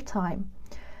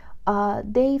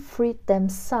 they freed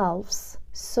themselves.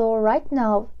 So right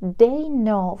now they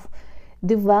know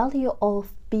the value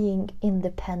of being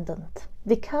independent,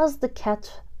 because the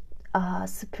cat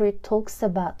spirit talks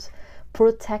about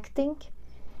protecting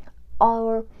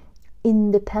our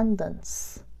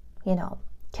independence. You know,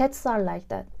 cats are like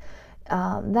that.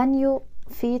 When you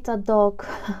feed a dog,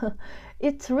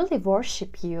 it really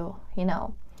worship you, you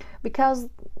know, because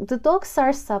the dogs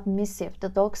are submissive, the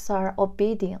dogs are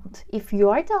obedient. If you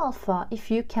are the alpha, if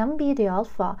you can be the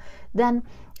alpha, then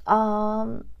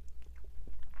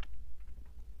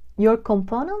your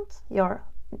component, your,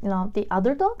 you know, the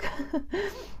other dog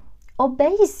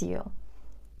obeys you.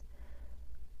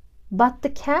 But the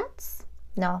cats,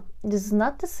 no, this is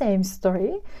not the same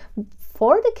story.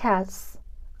 For the cats,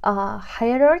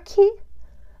 hierarchy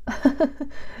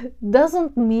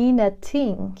doesn't mean a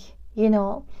thing, you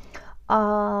know.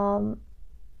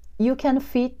 You can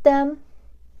feed them,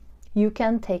 you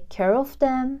can take care of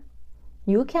them,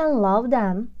 you can love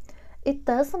them. It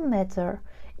doesn't matter.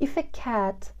 If a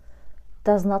cat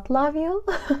does not love you,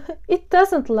 it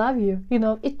doesn't love you, you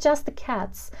know. It's just the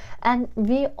cats, and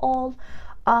we all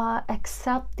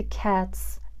accept the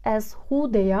cats as who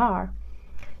they are.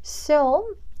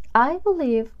 So I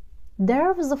believe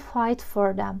there was a fight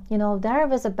for them, you know, there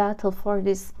was a battle for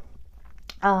this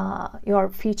your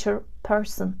future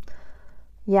person.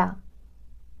 Yeah,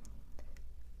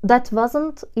 that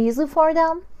wasn't easy for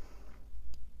them.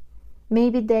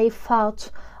 Maybe they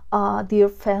fought their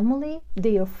family,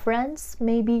 their friends,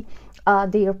 maybe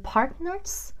their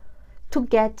partners to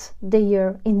get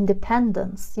their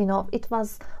independence. You know, it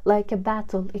was like a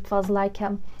battle, it was like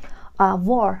a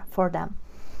war for them.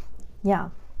 Yeah,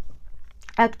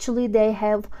 actually they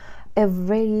have a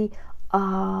very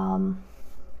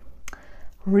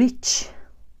rich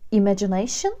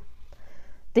imagination.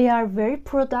 They are very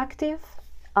productive,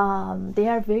 they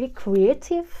are very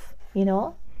creative, you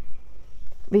know.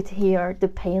 With here the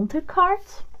painter card,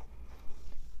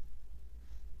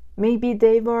 maybe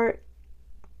they were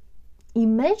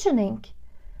imagining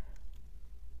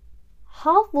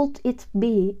how would it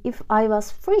be if I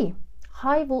was free,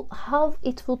 how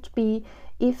it would be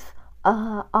if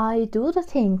I do the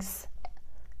things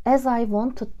as I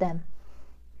wanted them.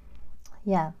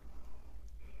 Yeah,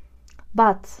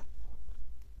 but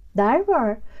there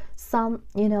were some,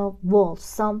 you know, walls,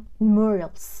 some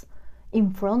murals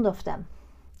in front of them.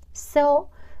 So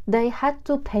they had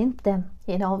to paint them,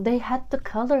 you know, they had to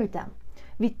color them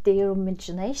with their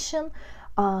imagination,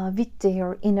 with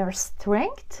their inner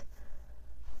strength,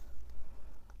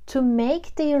 to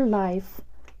make their life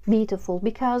beautiful.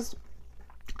 Because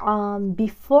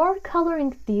before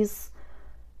coloring these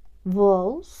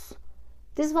walls,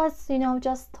 this was, you know,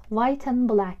 just white and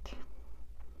black.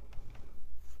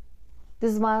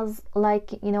 This was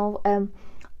like, you know,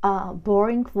 a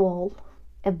boring wall,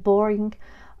 a boring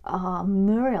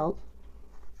mural.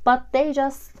 But they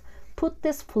just put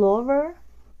this flower,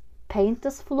 paint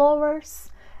these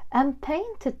flowers, and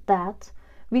painted that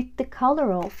with the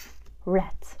color of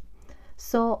red.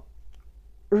 So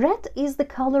red is the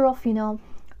color of, you know,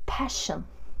 passion.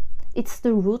 It's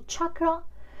the root chakra.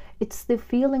 It's the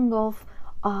feeling of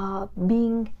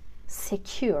being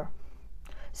secure.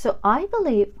 So I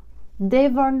believe they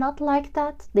were not like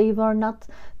that. They were not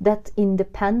that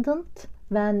independent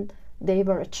when they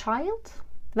were a child,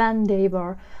 when they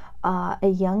were a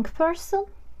young person.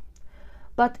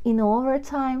 But in over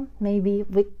time, maybe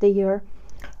with their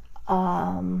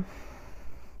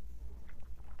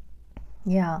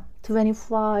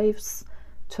 25s,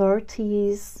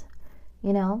 30s,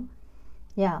 you know,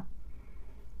 yeah,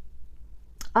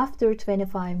 after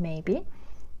 25 maybe,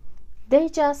 they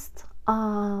just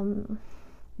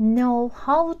know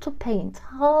how to paint,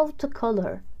 how to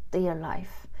color their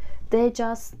life. They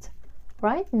just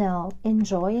right now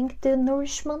enjoying the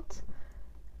nourishment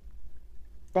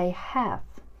they have.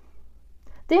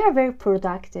 They are very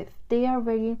productive. They are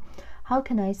very, how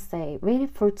can I say, very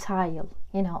fertile,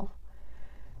 you know.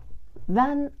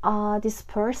 When this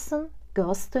person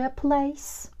goes to a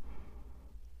place,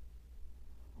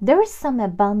 there is some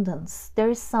abundance, there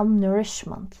is some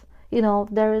nourishment, you know.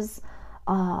 There is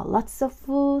lots of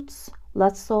foods,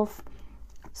 lots of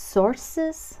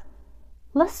sources,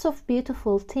 lots of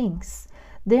beautiful things.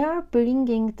 They are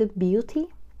bringing the beauty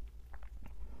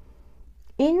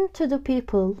into the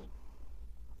people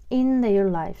in their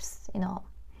lives, you know.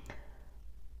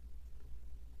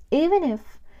 Even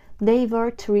if they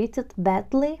were treated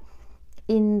badly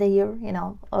in their, you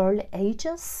know, early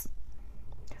ages,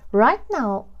 right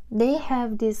now they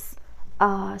have this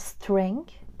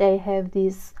strength, they have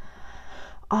this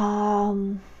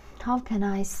how can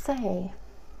I say,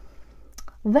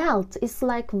 wealth. It's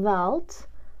like wealth,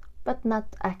 but not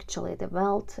actually the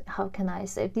wealth. How can I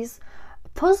say, this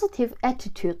positive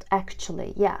attitude,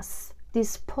 actually, yes,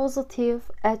 this positive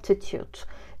attitude,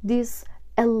 this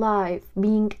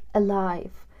being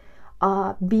alive,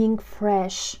 being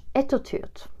fresh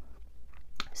attitude.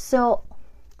 So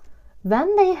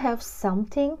when they have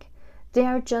something, they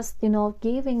are just, you know,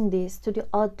 giving this to the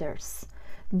others.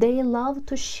 They love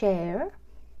to share,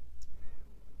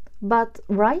 but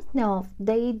right now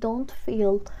they don't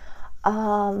feel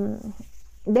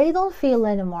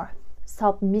anymore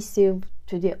submissive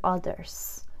to the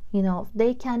others. You know,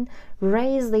 they can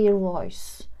raise their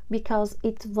voice because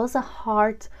it was a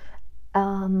hard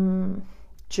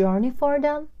journey for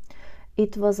them.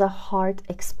 It was a hard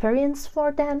experience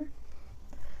for them,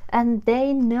 and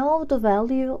they know the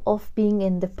value of being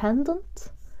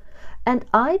independent. And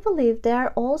I believe they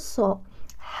are also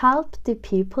help the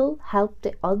people, help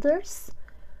the others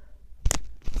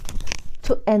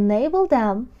to enable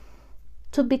them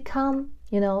to become,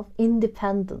 you know,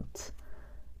 independent.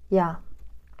 Yeah,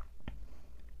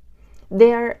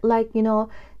 they are like, you know,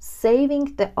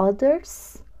 saving the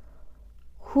others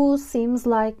who seems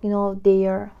like, you know,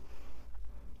 their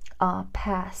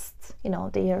past, you know,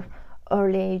 their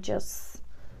early ages.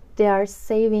 They are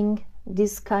saving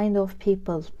this kind of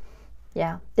people.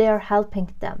 Yeah, they are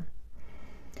helping them,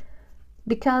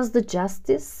 because the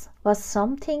justice was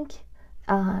something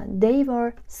they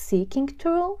were seeking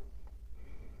through.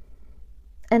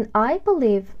 And I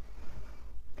believe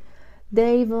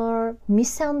they were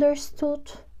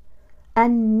misunderstood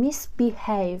and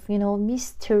misbehaved, you know,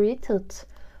 mistreated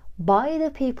by the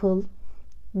people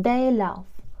they love.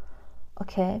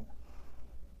 Okay,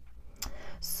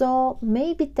 so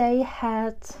maybe they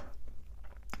had,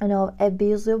 you know,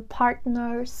 abusive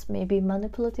partners, maybe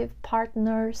manipulative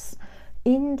partners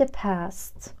in the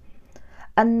past,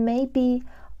 and maybe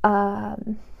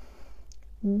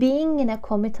being in a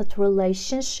committed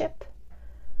relationship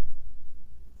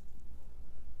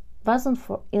wasn't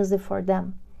easy for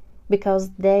them, because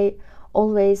they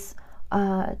always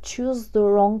choose the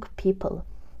wrong people.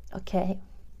 Okay,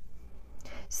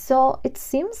 so it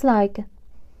seems like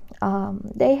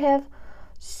they have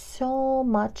so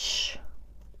much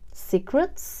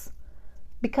secrets,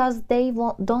 because they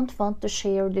don't want to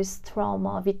share this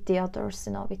trauma with the others,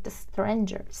 you know, with the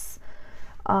strangers.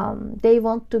 They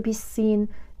want to be seen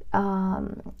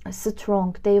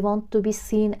strong. They want to be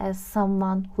seen as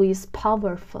someone who is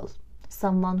powerful,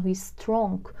 someone who is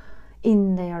strong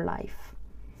in their life.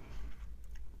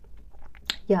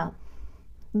 Yeah,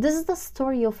 this is the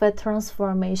story of a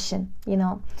transformation, you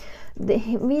know.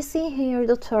 We see here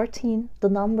the 13, the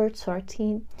number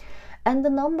 13, and the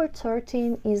number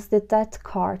 13 is the Death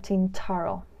card in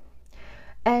tarot.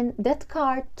 And that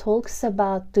card talks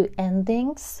about the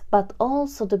endings, but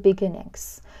also the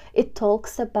beginnings. It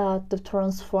talks about the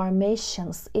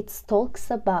transformations. It talks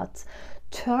about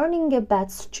turning a bad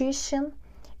situation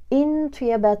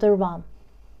into a better one.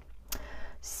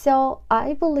 So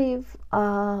I believe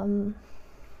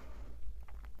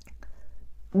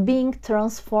being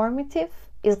transformative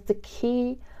is the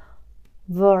key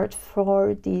word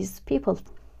for these people.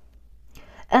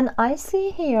 And I see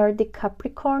here the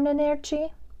Capricorn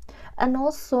energy, and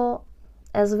also,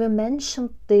 as we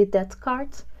mentioned, the Death card,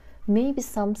 maybe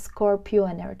some Scorpio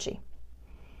energy.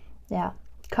 Yeah,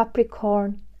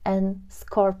 Capricorn and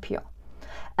Scorpio.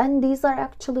 And these are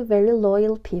actually very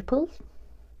loyal people.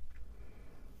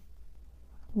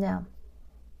 Yeah.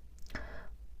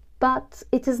 But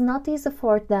it is not easy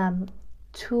for them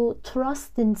to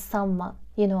trust in someone,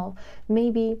 you know,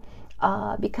 maybe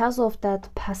because of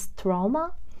that past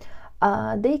trauma.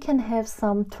 They can have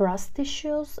some trust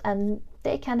issues, and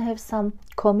they can have some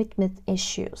commitment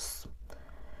issues.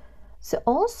 So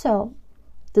also,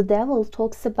 the devil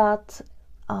talks about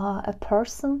a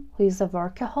person who is a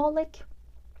workaholic.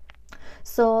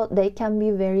 So they can be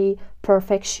very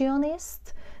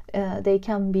perfectionist. They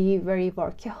can be very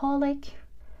workaholic.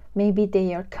 Maybe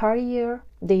their career,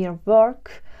 their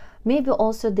work, maybe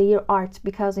also their art,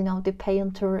 because, you know, the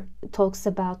painter talks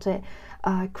about a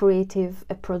creative,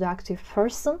 a productive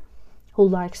person who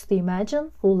likes to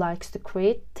imagine, who likes to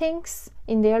create things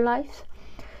in their life.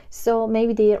 So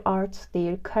maybe their art,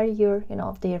 their career, you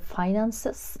know, their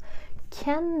finances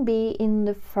can be in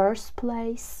the first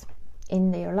place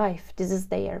in their life. This is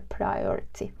their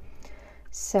priority.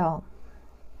 So,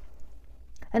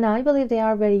 and I believe they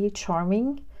are very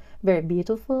charming, very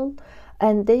beautiful,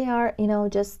 and they are, you know,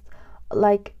 just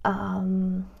like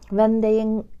when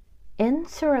they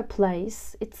enter a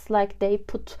place, it's like they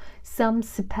put some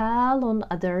spell on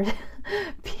other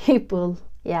people.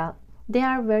 Yeah, they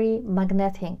are very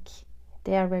magnetic.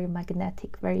 They are very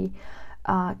magnetic, very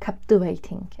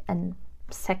captivating and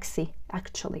sexy,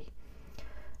 actually.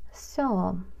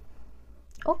 So,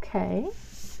 okay,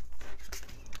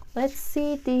 let's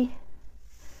see the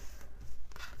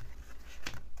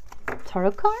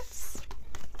tarot cards.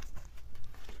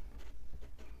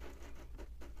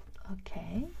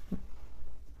 Okay.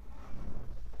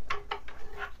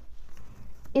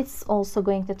 It's also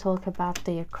going to talk about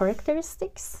their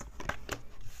characteristics.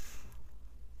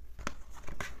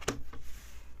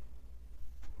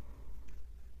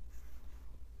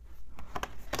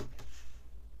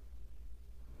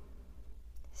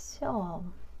 So,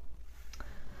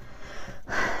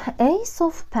 Ace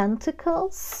of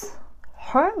Pentacles,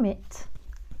 Hermit,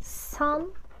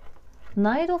 Sun,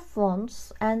 Knight of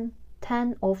Wands, and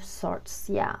Ten of Swords.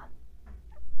 Yeah,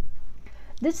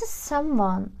 this is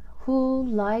someone who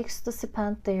likes to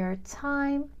spend their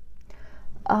time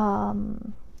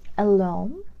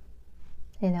alone,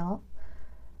 you know,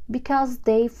 because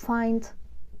they find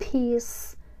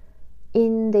peace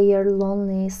in their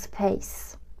lonely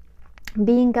space.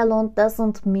 Being alone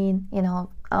doesn't mean, you know,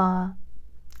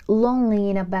 lonely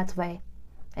in a bad way,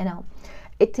 you know.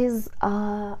 It is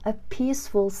a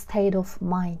peaceful state of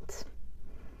mind.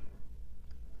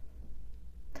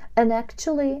 And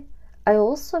actually, I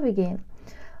also begin,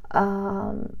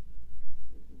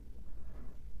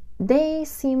 they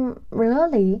seem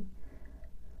really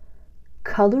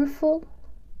colorful,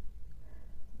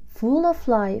 full of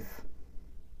life,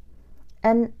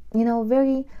 and, you know,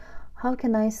 very, how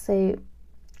can I say,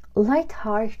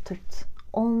 light-hearted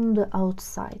on the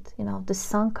outside. You know, the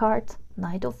Sun card,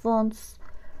 Knight of Wands,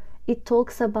 it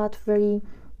talks about very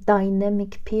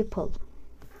dynamic people.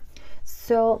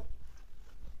 So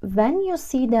when you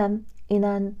see them in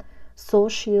a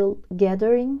social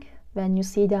gathering, when you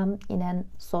see them in a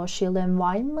social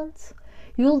environment,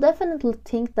 you'll definitely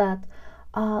think that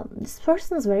this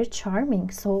person is very charming,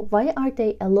 so why are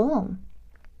they alone?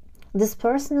 This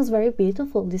person is very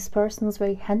beautiful, this person is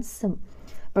very handsome,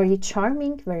 very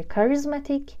charming, very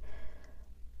charismatic,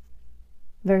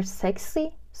 very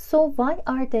sexy, so why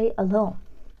are they alone?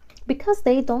 Because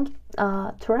they don't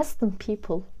trust in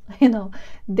people, you know,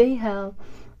 they have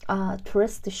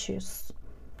trust issues.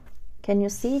 Can you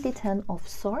see the Ten of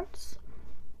Swords?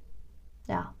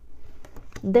 Yeah,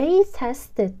 they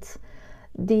tested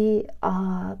the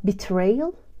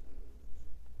betrayal.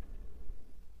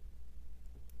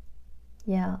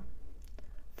 Yeah,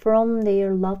 from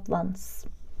their loved ones.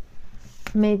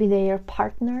 Maybe their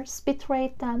partners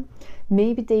betrayed them,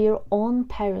 maybe their own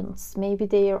parents, maybe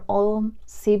their own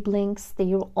siblings,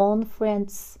 their own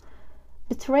friends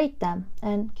betrayed them.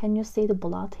 And can you see the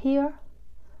blood here?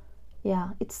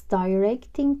 Yeah, it's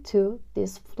directing to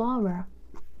this flower.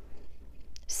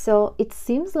 So it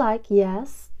seems like,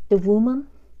 yes, the woman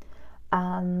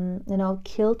you know,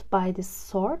 killed by the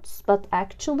swords, but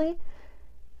actually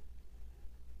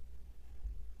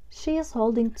she is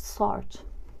holding the sword.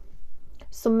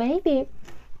 So maybe,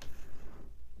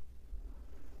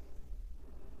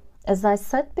 as I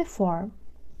said before,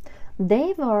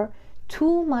 they were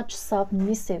too much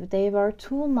submissive, they were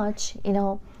too much, you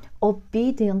know,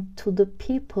 obedient to the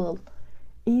people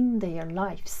in their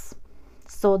lives.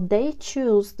 So they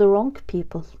choose the wrong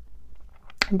people,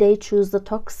 they choose the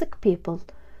toxic people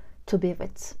to be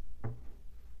with,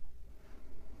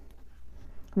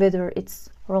 whether it's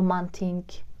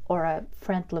romantic or a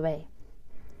friendly way.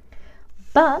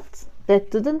 But that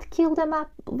didn't kill them,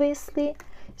 obviously,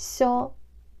 so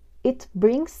it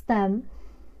brings them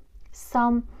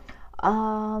some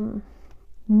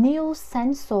new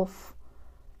sense of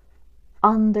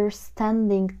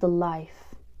understanding the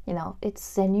life. You know,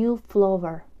 it's a new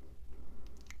flower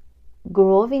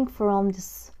growing from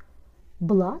this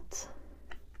blood,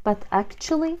 but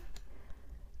actually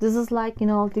this is like, you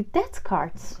know, the death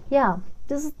cards. Yeah,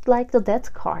 this is like the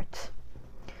death card.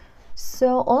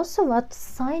 So also what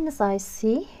signs I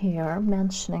see here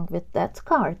mentioning with that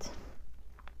card: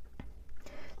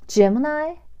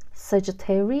 Gemini,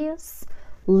 Sagittarius,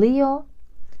 Leo,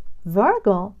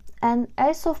 Virgo, and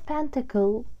Ace of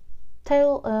Pentacles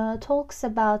talks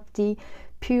about the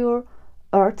pure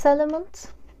earth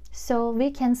element. So we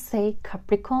can say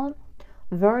Capricorn,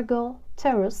 Virgo,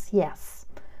 Taurus, yes.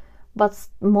 But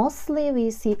mostly we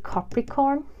see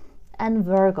Capricorn and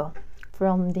Virgo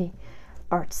from the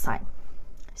earth sign.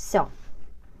 So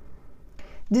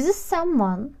this is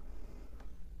someone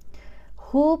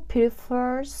who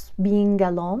prefers being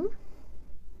alone.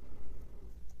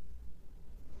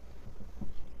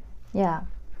 Yeah,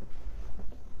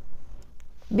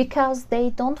 because they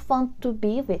don't want to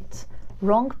be with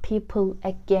wrong people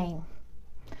again.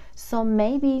 So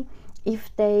maybe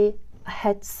if they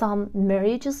had some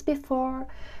marriages before,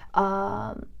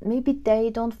 maybe they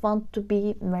don't want to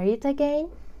be married again.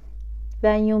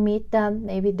 When you meet them,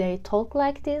 maybe they talk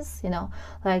like this, you know,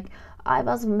 like, I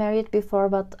was married before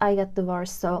but I got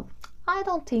divorced, so I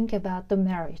don't think about the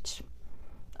marriage.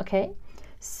 Okay,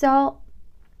 so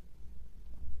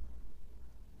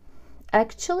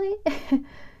actually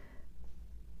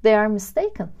they are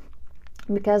mistaken,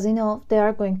 because you know they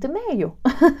are going to marry you.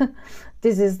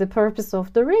 This is the purpose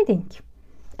of the reading.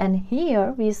 And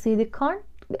here we see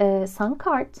the sun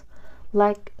card,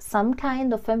 like some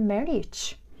kind of a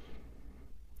marriage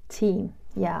theme.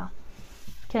 Yeah,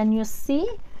 can you see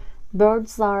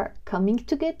birds are coming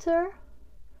together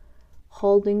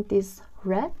holding these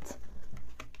red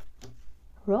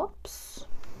ropes?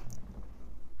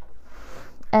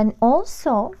 And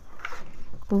also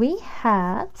we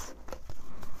had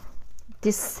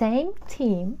the same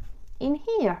theme in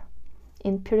here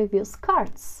in previous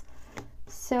cards.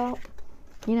 So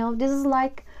you know, this is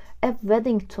like a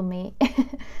wedding to me.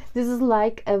 This is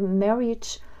like a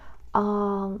marriage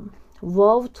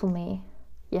vow to me.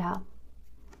 Yeah,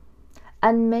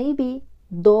 and maybe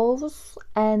doves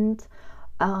and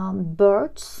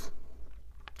birds,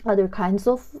 other kinds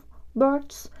of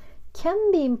birds,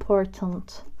 can be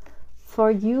important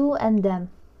for you and them.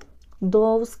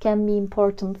 Those can be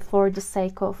important for the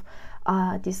sake of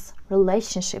this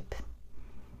relationship.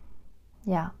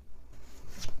 Yeah,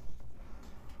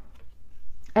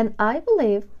 and I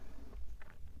believe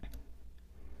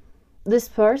this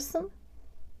person,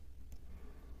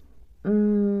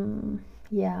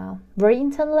 yeah, very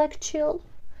intellectual,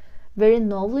 very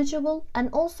knowledgeable, and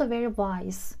also very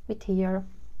wise. With here,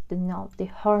 the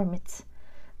hermit.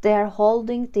 They are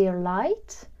holding their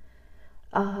light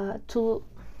to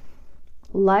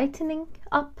lightening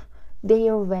up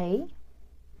their way.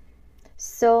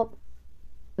 So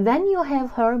when you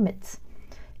have hermits,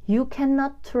 you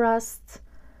cannot trust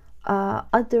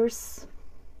others,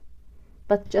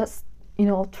 but just, you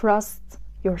know, trust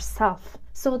yourself.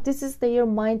 So this is their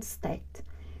mind state.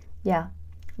 Yeah,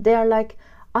 they are like,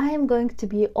 I am going to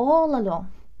be all alone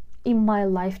in my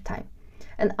lifetime.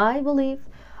 And I believe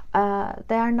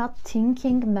they are not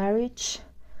thinking marriage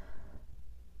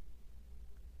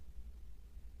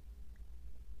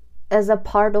as a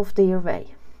part of their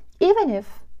way. Even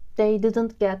if they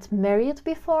didn't get married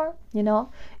before, you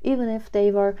know, even if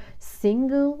they were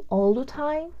single all the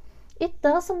time, it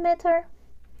doesn't matter.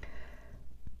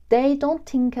 They don't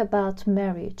think about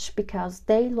marriage because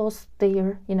they lost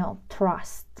their, you know,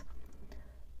 trust.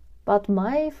 But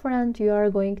my friend, you are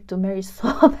going to marry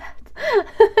so bad.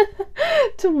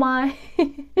 To my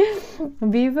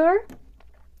viewer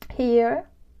here.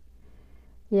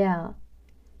 Yeah.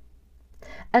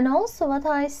 And also what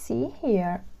I see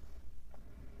here,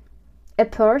 a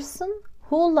person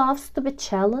who loves to be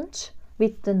challenged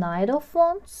with the Knight of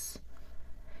Wands.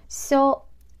 So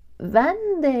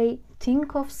when they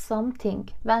think of something,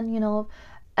 when, you know,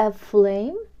 a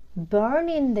flame burn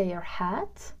in their head,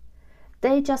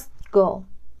 they just go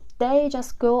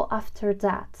after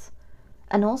that.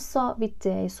 And also with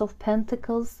the Ace of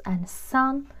Pentacles and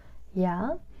Sun,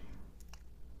 yeah,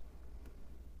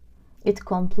 it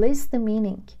completes the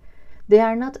meaning. They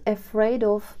are not afraid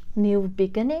of new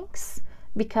beginnings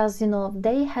because, you know,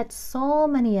 they had so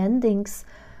many endings,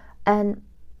 and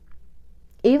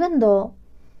even though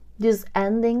these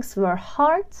endings were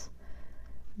hard,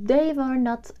 they were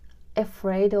not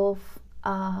afraid of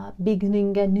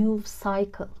beginning a new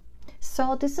cycle.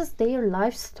 So this is their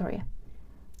life story.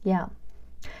 Yeah.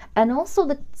 And also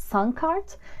the Sun card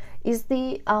is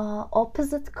the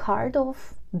opposite card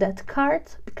of that card,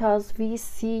 because we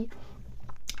see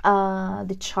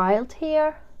the child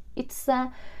here. It's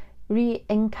a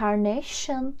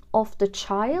reincarnation of the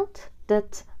child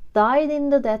that died in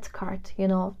the death card. You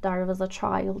know, there was a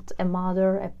child, a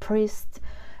mother, a priest,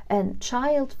 and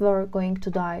child were going to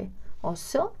die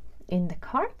also in the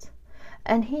card.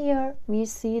 And here we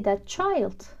see that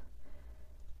child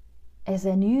as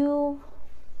a new,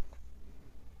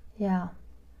 yeah,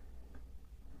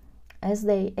 as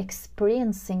they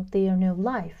experiencing their new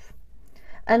life.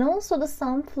 And also the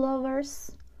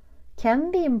sunflowers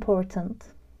can be important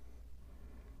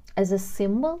as a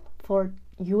symbol for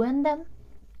you and them.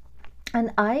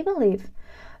 And I believe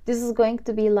this is going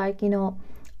to be like, you know,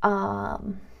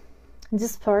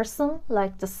 this person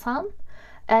like the sun,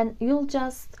 and you'll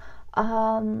just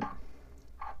turn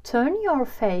your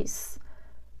face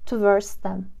towards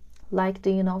them like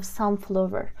the, you know,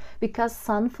 sunflower, because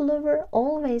sunflower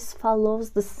always follows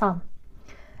the sun.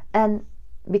 And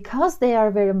because they are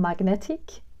very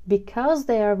magnetic, because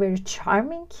they are very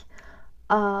charming,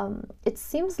 it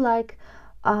seems like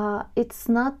it's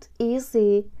not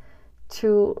easy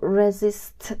to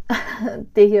resist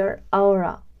their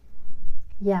aura.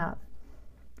 Yeah,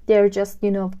 they're just,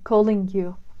 you know, calling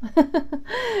you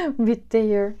with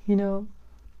their, you know,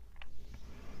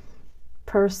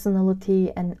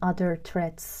 personality and other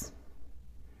traits.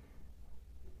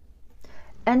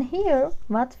 And here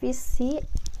what we see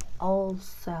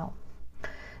also,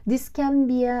 this can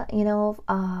be a, you know,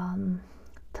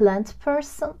 plant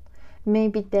person.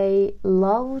 Maybe they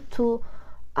love to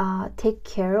take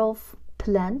care of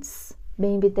plants.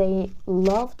 Maybe they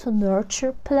love to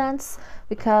nurture plants,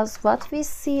 because what we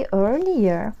see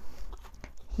earlier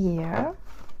here,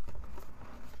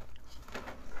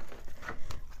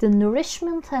 the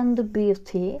nourishment and the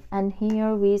beauty, and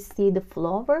here we see the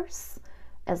flowers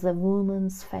as a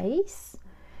woman's face.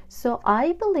 So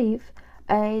I believe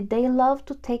they love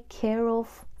to take care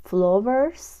of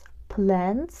flowers,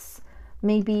 plants.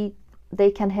 Maybe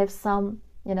they can have some,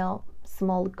 you know,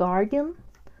 small garden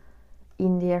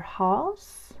in their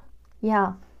house.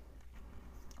 Yeah,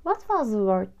 what was the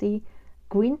word? The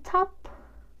green top,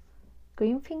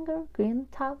 green finger, green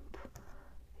top.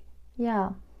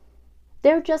 Yeah,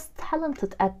 they're just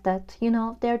talented at that, you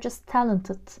know. They're just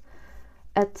talented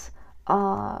at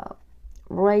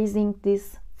raising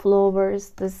these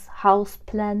flowers, these house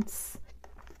plants,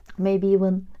 maybe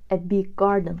even a big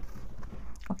garden.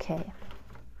 Okay.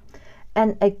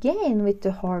 And again with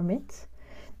the hermit,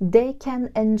 they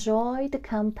can enjoy the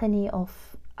company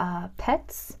of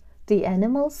pets, the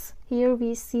animals. Here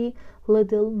we see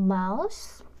little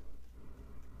mouse,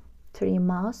 3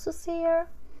 mouses here.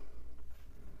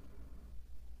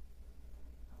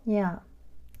 Yeah,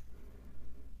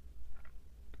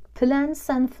 plants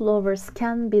and flowers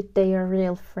can be their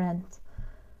real friend.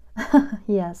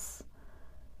 Yes,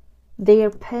 their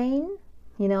pain,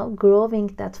 you know, growing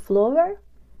that flower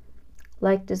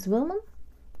like this woman.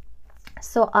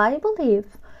 So I believe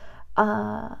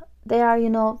they are,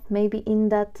 you know, maybe in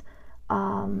that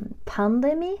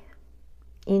pandemic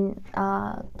in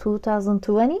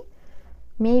 2020,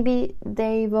 maybe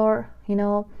they were, you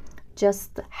know,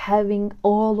 just having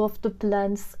all of the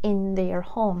plants in their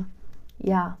home.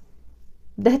 Yeah,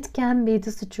 that can be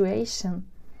the situation.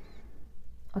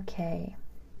 Okay.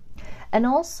 And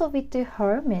also with the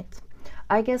hermit,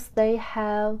 I guess they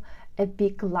have a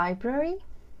big library.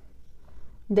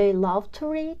 They love to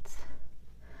read,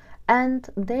 and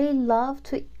they love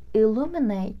to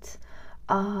illuminate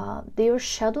their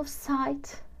shadow side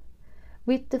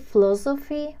with the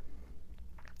philosophy,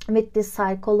 with the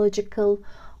psychological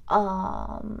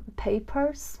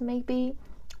papers, maybe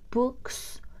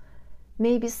books.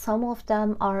 Maybe some of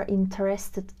them are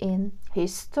interested in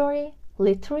history,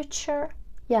 literature.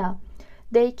 Yeah,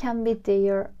 they can be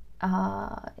their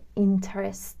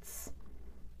interests.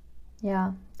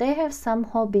 Yeah, they have some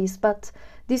hobbies, but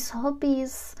these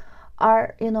hobbies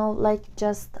are, you know, like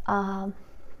just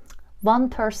one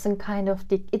person kind of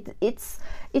thing.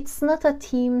 It's not a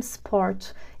team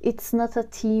sport. It's not a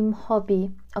team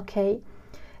hobby. Okay,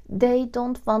 they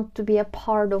don't want to be a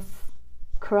part of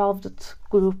crowded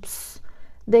groups.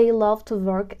 They love to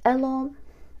work alone.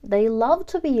 They love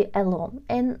to be alone,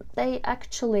 and they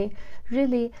actually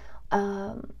really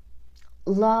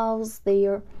loves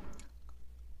their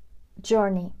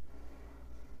journey.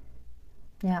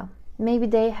 Yeah, maybe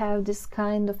they have this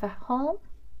kind of a home,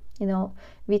 you know,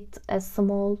 with a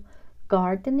small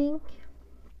gardening.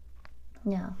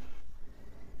 Yeah.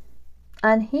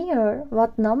 And here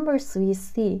what numbers we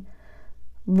see: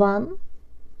 1,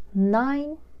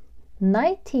 9,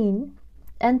 19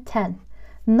 and 10.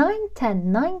 9,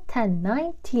 10, 9, 10,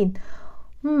 19.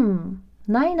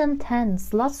 9 and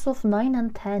 10s, lots of 9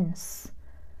 and 10s.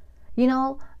 You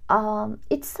know,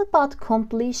 it's about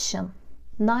completion.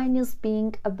 9 is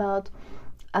being about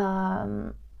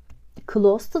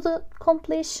close to the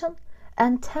completion,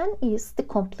 and 10 is the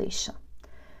completion.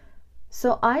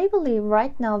 So I believe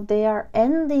right now they are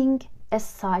ending a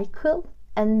cycle,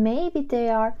 and maybe they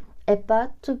are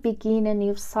about to begin a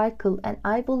new cycle, and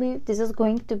I believe this is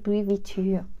going to be with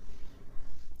you.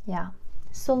 Yeah,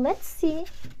 so let's see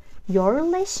your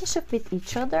relationship with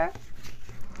each other.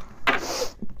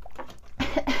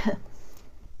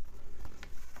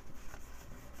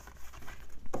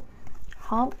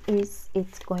 How is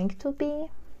it going to be?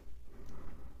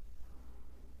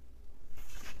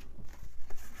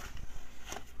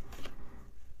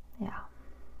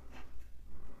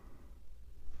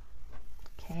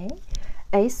 Okay,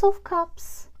 Ace of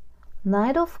Cups,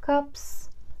 Knight of Cups,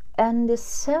 and the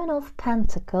Seven of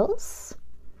Pentacles.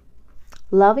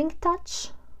 Loving touch,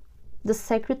 the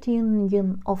sacred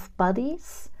union of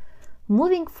bodies,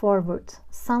 moving forward.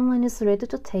 Someone is ready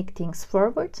to take things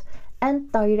forward,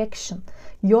 and direction.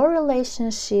 Your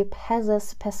relationship has a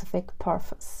specific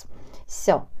purpose.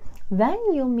 So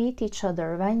when you meet each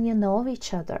other, when you know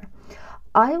each other,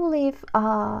 I believe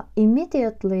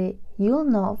immediately you'll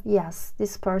know, yes,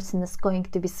 this person is going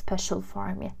to be special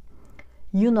for me.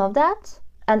 You know that,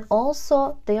 and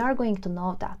also they are going to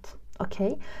know that.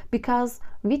 Okay, because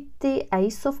with the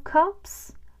Ace of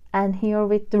Cups and here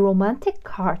with the romantic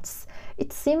cards,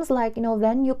 it seems like, you know,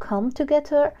 when you come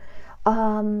together,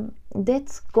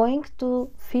 that's going to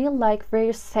feel like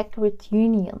very sacred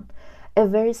union, a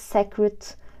very sacred,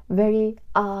 very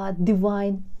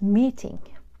divine meeting.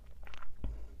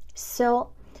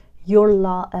 So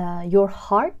your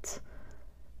heart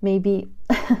maybe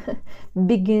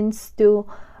begins to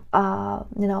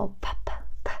you know,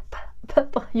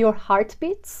 your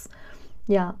heartbeats,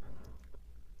 yeah,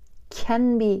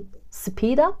 can be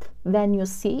speed up when you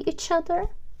see each other,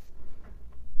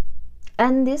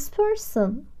 and this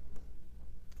person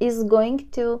is going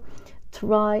to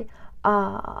try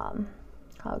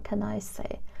how can I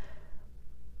say,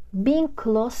 being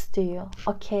close to you.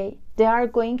 Okay, they are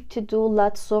going to do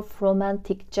lots of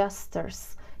romantic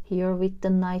gestures here with the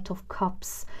Knight of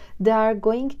Cups. They are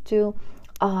going to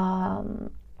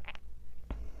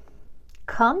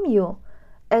come you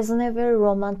as in a very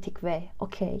romantic way.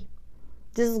 Okay,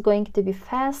 this is going to be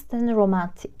fast and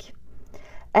romantic,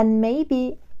 and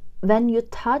maybe when you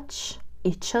touch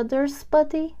each other's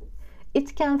body,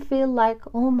 it can feel like,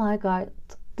 oh my god,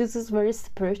 this is very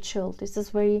spiritual, this is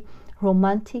very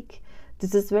romantic,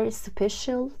 this is very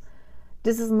special,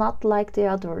 this is not like the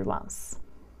other ones.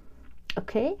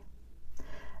 Okay,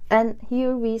 and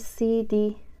here we see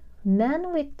the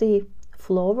man with the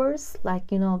flowers,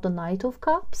 like, you know, the Knight of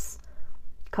Cups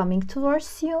coming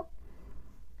towards you.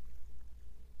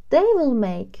 They will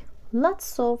make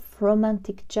lots of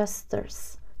romantic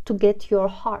gestures to get your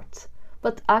heart,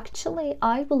 but actually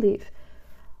I believe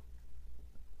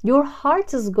your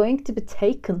heart is going to be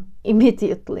taken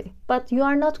immediately, but you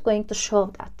are not going to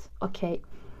show that. Okay,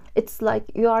 it's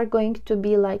like you are going to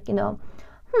be like, you know,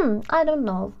 I don't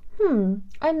know,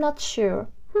 I'm not sure,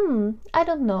 I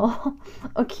don't know.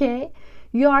 Okay,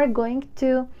 you are going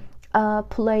to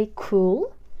play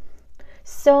cool.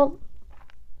 So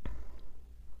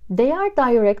they are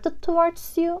directed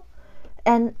towards you,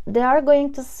 and they are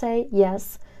going to say,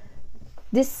 yes,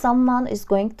 this someone is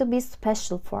going to be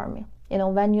special for me. You know,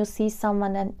 when you see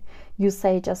someone and you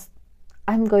say, just,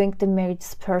 I'm going to marry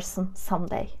this person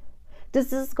someday.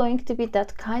 This is going to be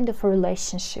that kind of a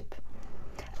relationship.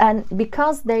 And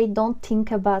because they don't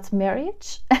think about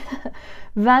marriage,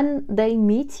 when they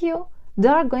meet you, they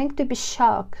are going to be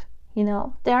shocked. You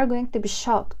know, they are going to be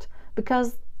shocked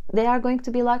because they are going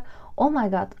to be like, oh my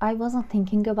god, I wasn't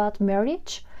thinking about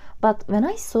marriage, but when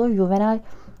I saw you, when I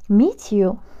meet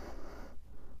you,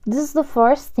 this is the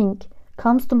first thing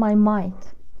comes to my mind.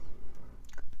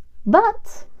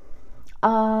 But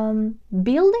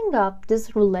building up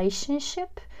this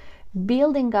relationship,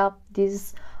 building up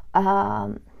this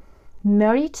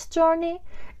marriage journey,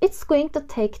 it's going to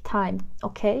take time.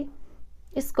 Okay,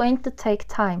 it's going to take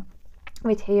time.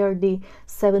 With here the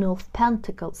Seven of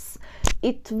Pentacles,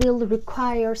 it will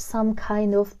require some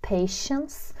kind of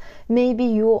patience. Maybe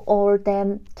you or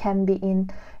them can be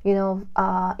in, you know,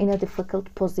 in a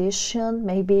difficult position.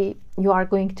 Maybe you are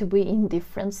going to be in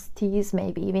different cities,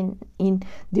 maybe even in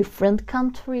different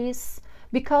countries,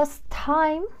 because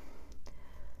time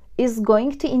is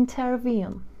going to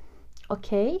intervene.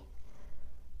 Okay,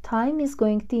 time is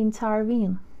going to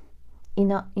intervene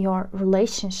in your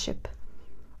relationship,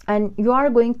 and you are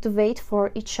going to wait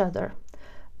for each other.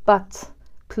 But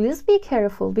please be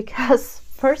careful, because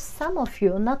for some of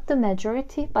you, not the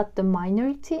majority but the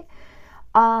minority,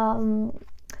 can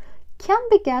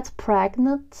be get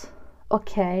pregnant,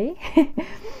 okay,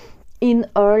 in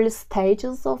early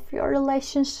stages of your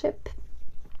relationship.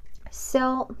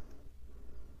 So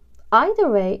either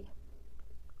way,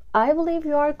 I believe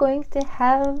you are going to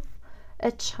have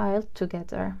a child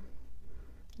together.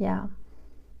 Yeah,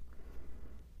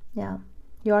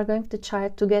 you are going to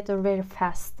child together very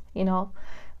fast. You know,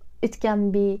 it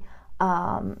can be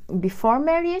before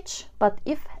marriage, but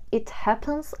if it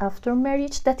happens after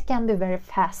marriage, that can be very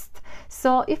fast.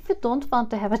 So if you don't want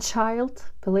to have a child,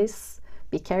 please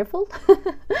be careful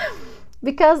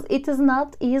because it is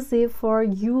not easy for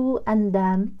you and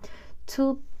them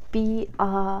to be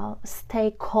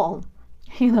stay calm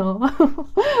you know,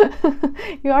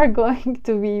 you are going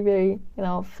to be very, you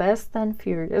know, fast and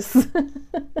furious.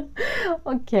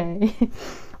 Okay.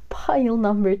 Pile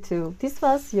number 2. This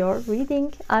was your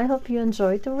reading. I hope you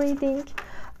enjoyed the reading.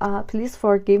 Please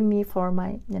forgive me for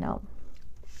my, you know,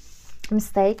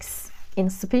 mistakes in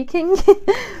speaking.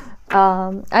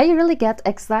 I really get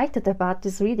excited about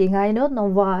this reading. I don't know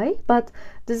why, but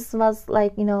this was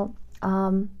like, you know,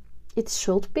 it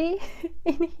should be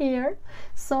in here.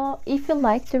 So if you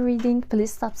like the reading,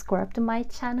 please subscribe to my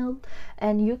channel,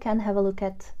 and you can have a look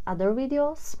at other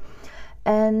videos,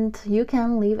 and you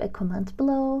can leave a comment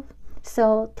below.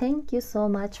 So thank you so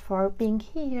much for being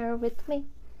here with me.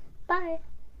 Bye.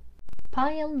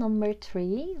 Pile number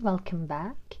 3, welcome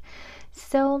back.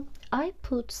 So I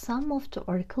put some of the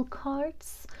oracle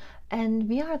cards, and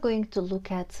we are going to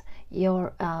look at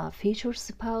your future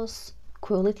spouse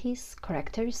qualities,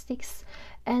 characteristics,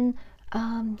 and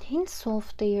hints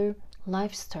of their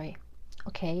life story,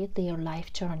 okay, their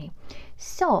life journey.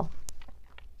 So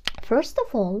first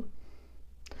of all,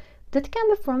 that can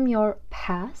be from your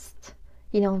past.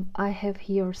 You know, I have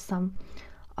here some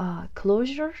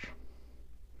closure,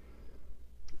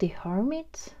 the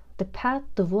Hermit, the Path,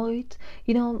 the Void.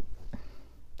 You know,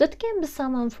 that can be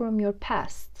someone from your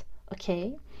past,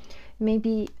 okay?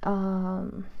 Maybe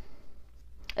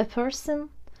a person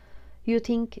you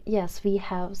think, yes, we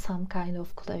have some kind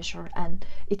of closure and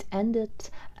it ended,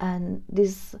 and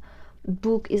this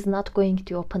book is not going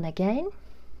to open again.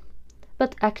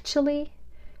 But actually,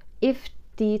 if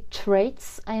the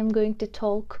traits I am going to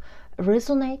talk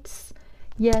resonates,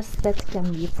 yes, that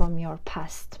can be from your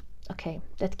past. Okay,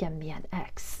 that can be an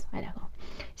ex, I don't know.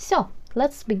 So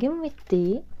let's begin with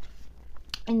the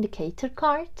indicator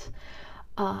card,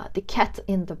 the cat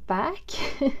in the back.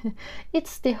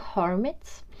 It's the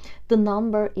Hermit. The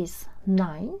number is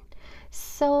 9.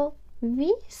 So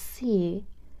we see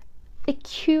a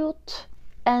cute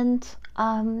and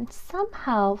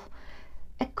somehow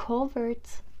a covered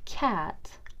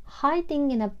cat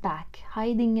hiding in a bag,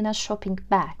 hiding in a shopping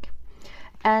bag,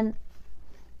 and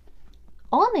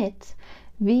on it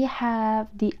we have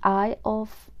the Eye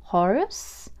of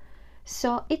Horus.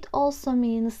 So it also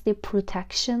means the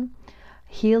protection,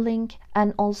 healing,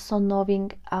 and also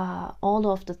knowing all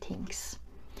of the things.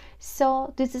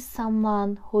 So this is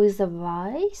someone who is a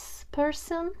wise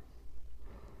person.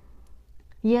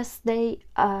 Yes, they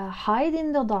hide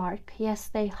in the dark. Yes,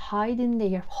 they hide in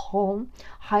their home,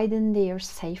 hide in their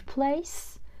safe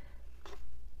place,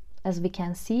 as we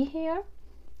can see here.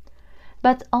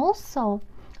 But also,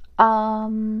 they are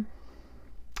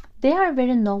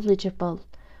very knowledgeable.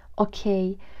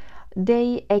 Okay,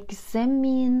 they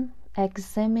examine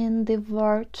the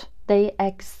world. They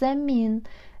examine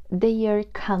their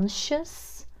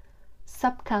conscious,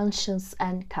 subconscious,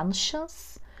 and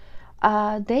conscious.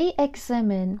 They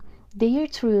examine their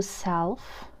true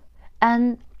self,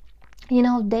 and you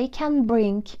know, they can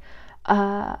bring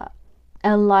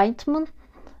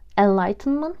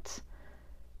enlightenment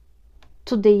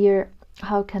to their,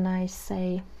 how can I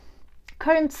say,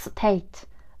 current state.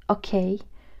 Okay,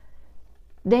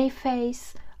 they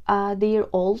face their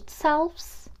old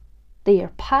selves, their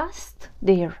past,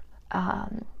 their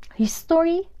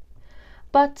history,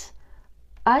 but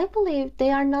I believe they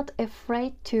are not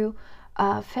afraid to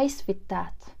face with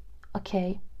that.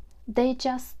 Okay, they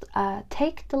just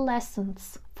take the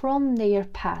lessons from their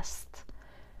past,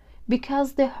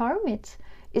 because the Hermit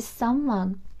is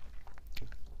someone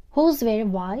who's very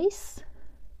wise,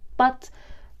 but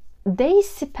they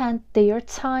spend their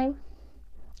time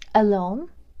alone.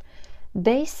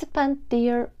 They spend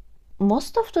their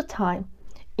most of the time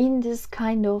in this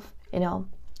kind of, you know,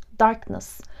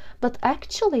 darkness. But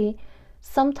actually,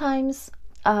 sometimes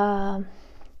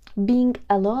being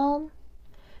alone,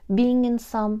 being in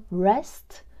some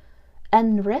rest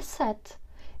and reset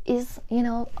is, you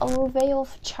know, our way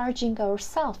of charging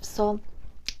ourselves. So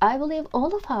I believe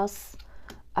all of us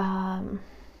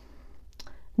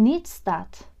needs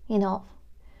that, you know.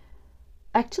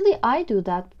 Actually, I do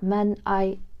that when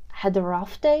I had a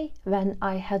rough day, when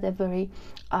I had a very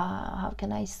how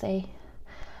can I say,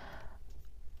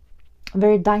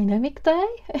 very dynamic day.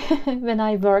 When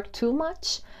I work too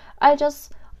much, I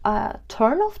just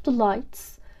turn off the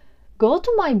lights, go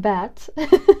to my bed,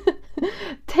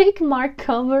 take my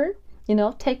cover, you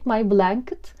know, take my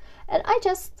blanket, and I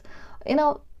just, you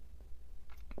know,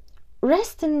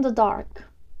 rest in the dark.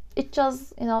 It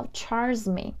just, you know, charges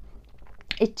me.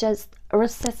 It just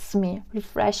resets me,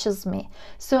 refreshes me.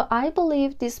 So I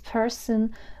believe this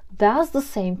person does the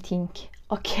same thing.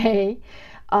 Okay,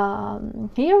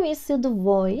 here we see the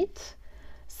Void.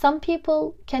 some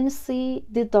people can see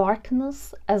the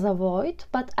darkness as a void,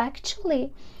 but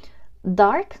actually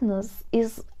darkness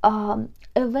is a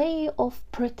way of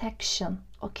protection,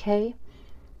 okay?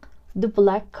 The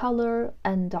black color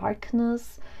and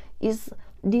darkness is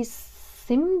this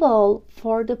symbol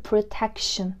for the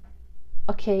protection,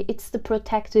 okay? It's the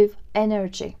protective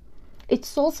energy.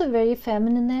 It's also very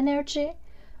feminine energy,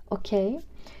 okay?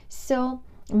 So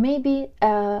maybe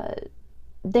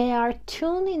they are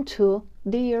tuned into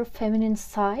their feminine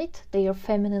side, their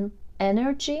feminine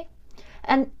energy,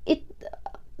 and it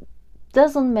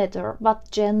doesn't matter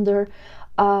what gender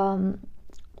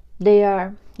they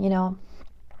are,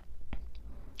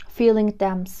 feeling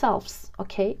themselves,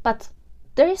 okay? But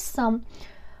there is some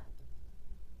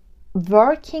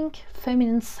working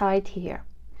feminine side here.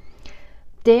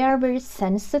 They are very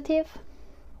sensitive,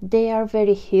 they are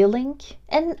very healing,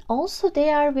 and also they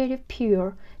are very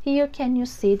pure. Here, can you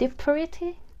see the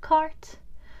purity card?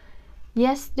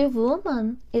 Yes, the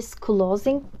woman is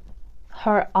closing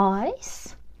her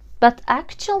eyes, but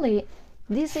actually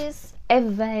this is a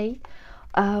way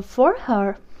for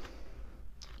her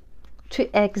to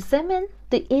examine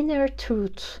the inner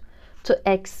truth, to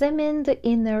examine the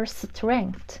inner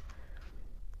strength.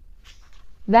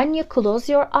 When you close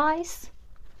your eyes,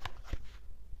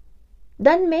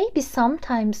 then maybe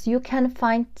sometimes you can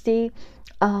find the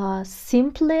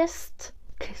simplest,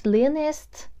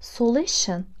 cleanest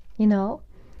solution.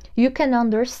 You can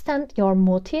understand your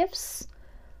motives,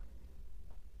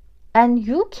 and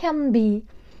you can be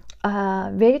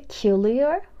very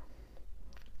clear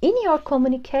in your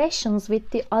communications with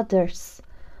the others.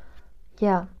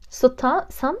 Yeah, so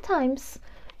sometimes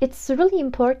it's really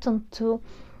important to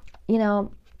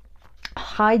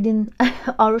hide in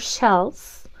our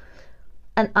shells,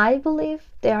 and I believe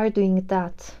they are doing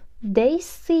that. They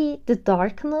see the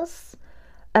darkness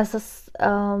as a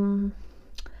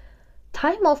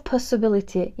time of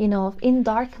possibility. In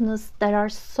darkness there are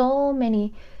so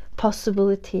many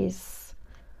possibilities,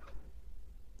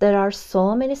 there are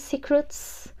so many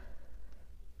secrets,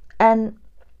 and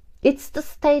it's the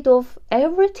state of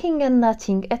everything and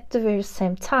nothing at the very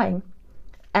same time.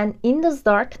 And in this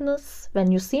darkness,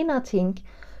 when you see nothing,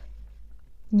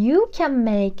 you can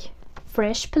make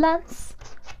fresh plans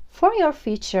for your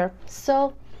future.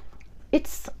 So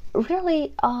it's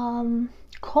really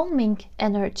calming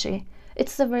energy.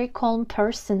 It's a very calm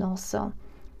person also,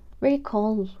 very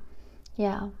calm.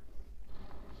 Yeah.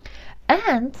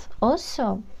 And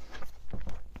also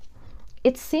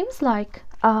it seems like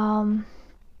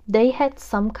they had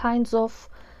some kinds of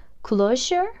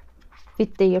closure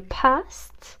with their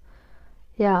past.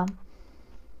 Yeah,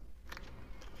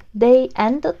 they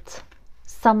ended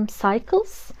some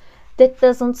cycles that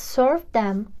doesn't serve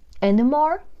them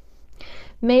anymore.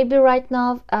 Maybe right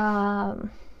now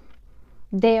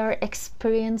they are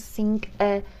experiencing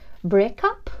a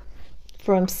breakup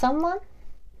from someone,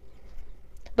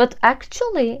 but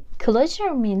actually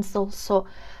closure means also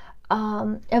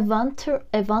a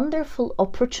wonderful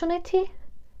opportunity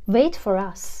wait for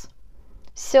us.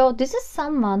 So this is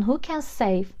someone who can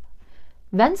say,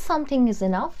 when something is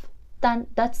enough, then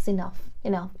that's enough.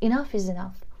 Enough is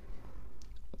enough.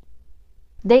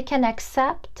 They can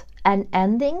accept an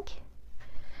ending.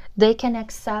 They can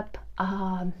accept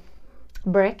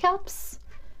breakups.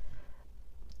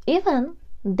 Even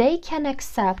they can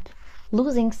accept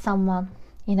losing someone.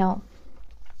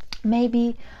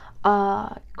 Maybe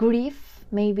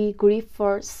grief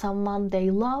for someone they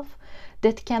love.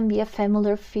 That can be a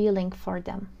familiar feeling for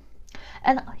them.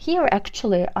 And here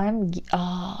actually I'm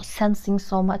sensing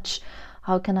so much,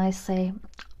 how can I say,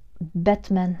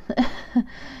 Batman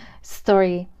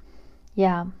story.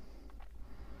 Yeah,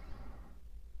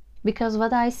 because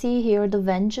what I see here, the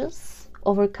vengeance,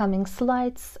 overcoming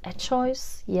slights, a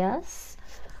choice. Yes,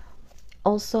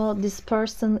 also this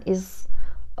person is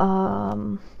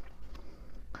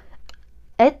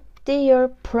at their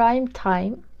prime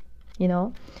time,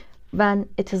 when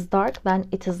it is dark, when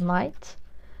it is night.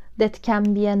 That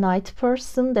can be a night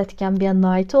person, that can be a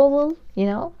night owl,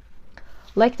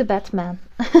 like the Batman.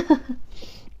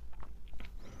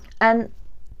 And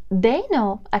they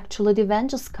know, actually, the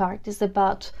vengeance card is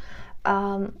about,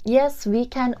 yes, we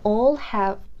can all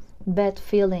have bad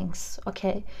feelings,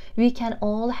 okay? We can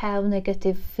all have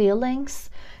negative feelings,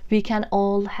 we can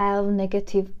all have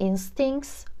negative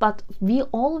instincts, but we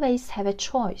always have a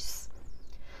choice.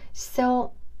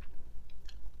 So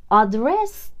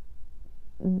address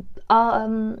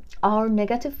our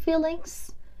negative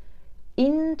feelings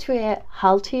into a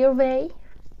healthier way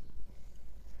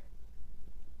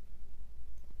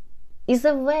is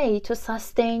a way to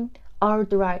sustain are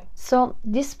dry. So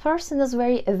this person is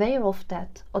very aware of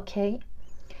that, okay?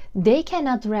 They can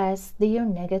address their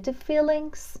negative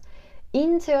feelings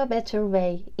into a better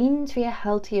way, into a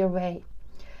healthier way.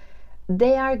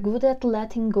 They are good at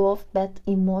letting go of bad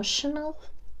emotional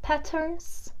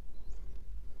patterns.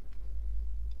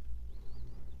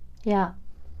 Yeah.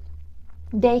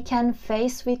 They can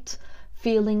face with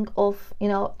feeling of,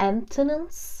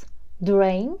 emptiness,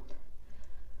 drain.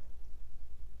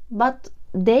 But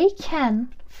they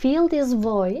can fill this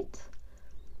void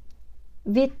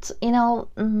with,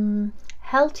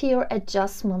 healthier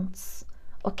adjustments,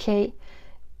 okay?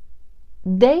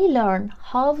 They learn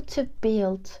how to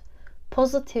build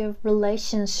positive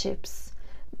relationships.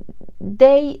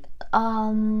 They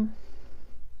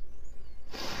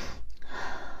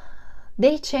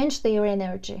change their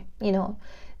energy,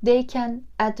 they can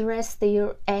address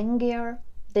their anger,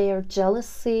 their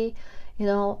jealousy,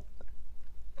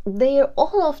 their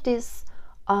all of these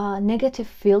negative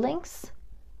feelings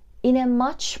in a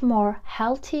much more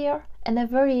healthier and a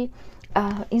very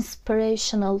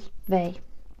inspirational way.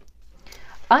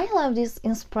 I love this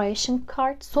inspiration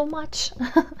card so much.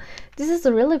 This is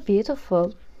really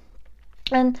beautiful,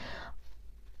 and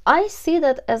I see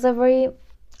that as a very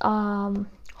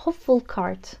hopeful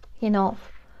card.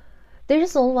 There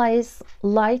is always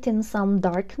light in some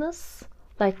darkness,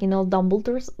 like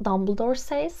Dumbledore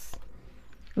says.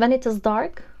 When it is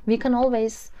dark, we can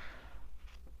always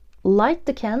light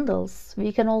the candles.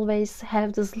 We can always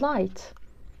have this light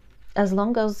as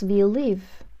long as we live,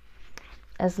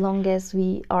 as long as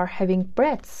we are having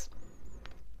breaths.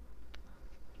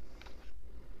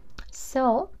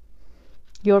 So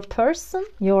your person,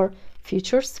 your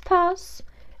future spouse,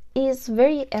 is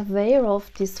very aware of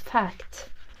this fact,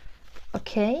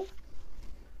 okay?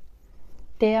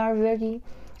 They are very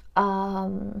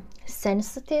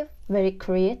sensitive, very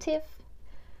creative.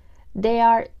 They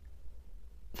are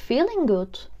feeling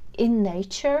good in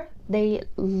nature. They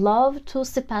love to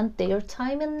spend their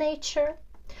time in nature,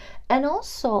 and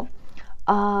also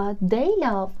they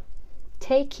love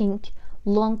taking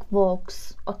long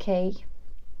walks, okay?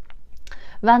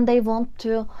 When they want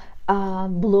to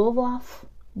blow off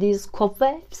these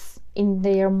cobwebs in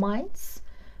their minds,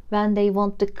 when they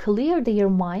want to clear their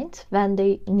mind, when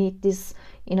they need this,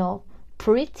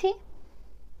 pretty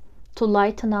to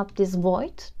lighten up this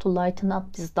void, to lighten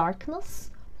up this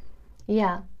darkness.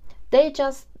 Yeah, they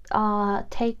just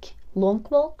take long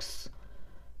walks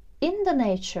in the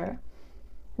nature,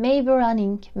 maybe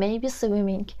running, maybe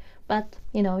swimming, but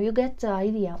you get the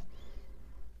idea.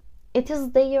 It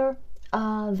is their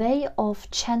way of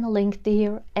channeling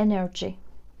their energy.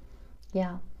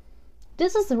 Yeah,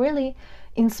 this is really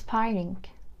inspiring.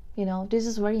 This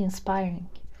is very inspiring,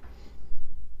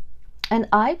 and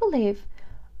I believe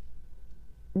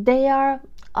they are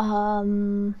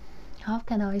how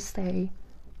can I say,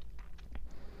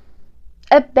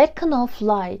 a beacon of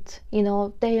light.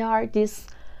 They are this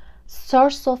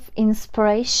source of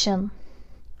inspiration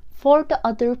for the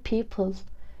other people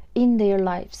in their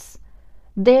lives.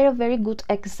 They're a very good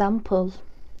example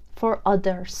for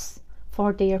others,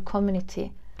 for their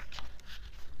community.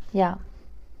 Yeah.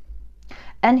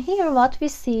 And here what we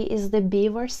see is the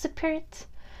beaver spirit,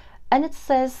 and it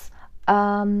says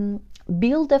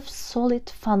build a solid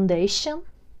foundation.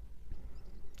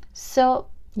 So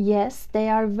yes, they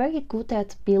are very good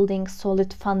at building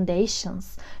solid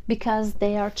foundations because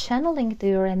they are channeling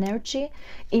their energy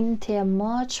into a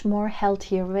much more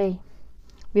healthier way.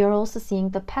 We are also seeing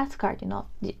the path card.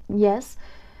 Yes,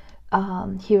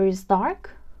 here is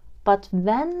dark, but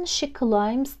when she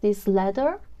climbs this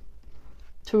ladder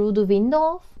through the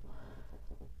window,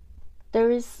 there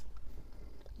is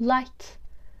light.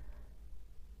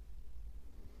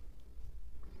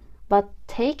 But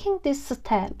taking these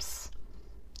steps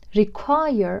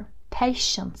require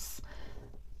patience,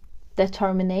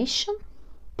 determination,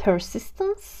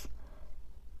 persistence,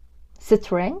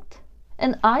 strength,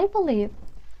 and I believe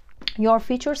your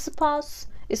future spouse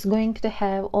is going to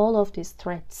have all of these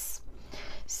traits.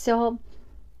 So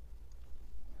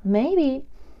maybe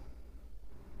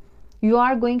you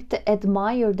are going to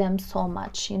admire them so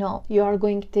much, you are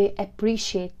going to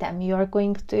appreciate them, you are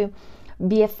going to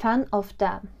be a fan of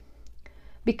them,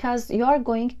 because you are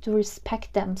going to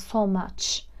respect them so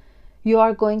much. You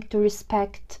are going to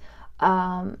respect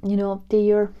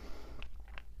their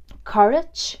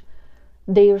courage,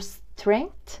 their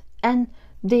strength, and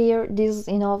their this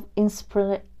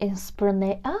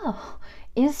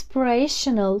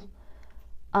inspirational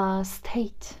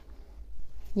state.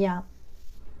 Yeah,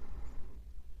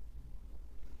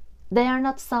 they are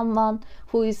not someone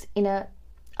who is in a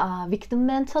victim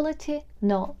mentality.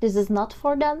 No, this is not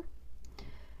for them.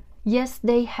 Yes,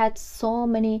 they had so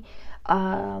many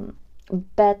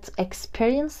bad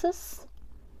experiences,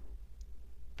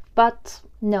 but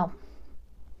no,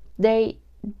 they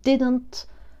didn't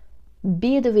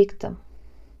be the victim.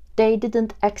 They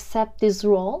didn't accept this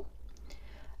role.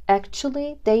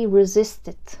 Actually, they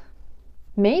resisted.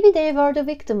 Maybe they were the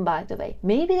victim, by the way.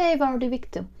 Maybe they were the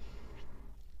victim,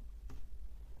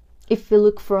 if we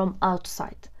look from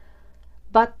outside.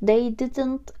 But they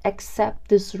didn't accept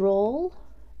this role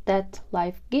that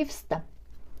life gives them.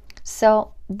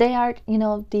 So they are,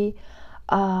 the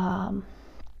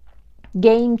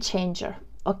game changer.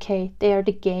 Okay, they are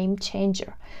the game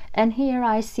changer. And here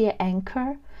I see an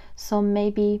anchor. So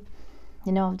maybe,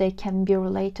 they can be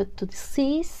related to the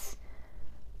seas.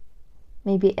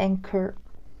 Maybe anchor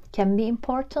can be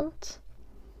important.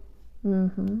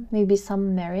 Maybe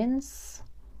some marines.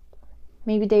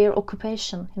 Maybe their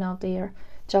occupation, their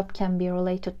job can be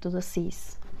related to the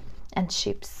seas and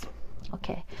ships.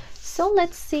 Okay, so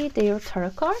let's see their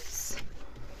tarot cards.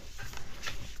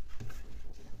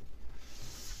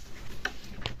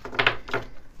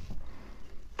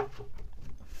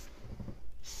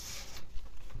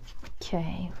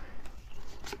 Okay.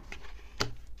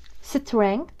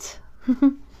 Strength.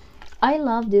 I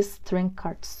love this strength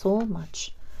card so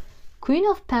much. Queen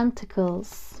of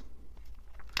Pentacles,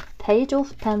 Page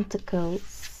of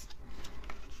Pentacles,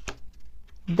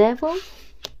 Devil,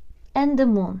 and the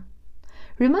Moon.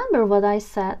 Remember what I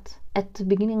said at the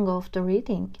beginning of the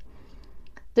reading.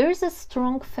 There is a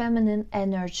strong feminine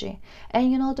energy,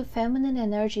 and the feminine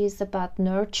energy is about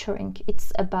nurturing,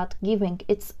 it's about giving,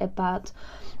 it's about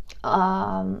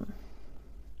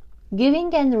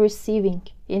giving and receiving.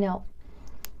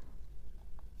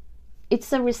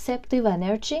 It's a receptive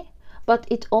energy, but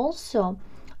it also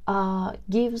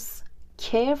gives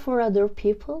care for other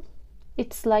people.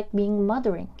 It's like being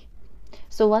mothering.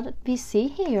 So what we see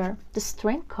here, the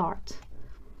Strength card,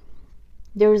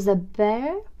 there is a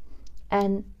bear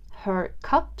and her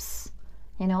cubs,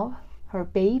 her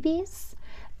babies,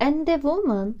 and the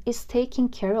woman is taking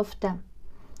care of them.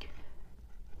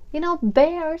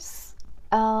 Bears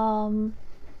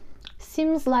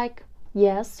seems like,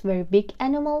 yes, very big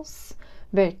animals,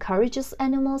 very courageous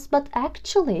animals, but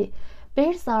actually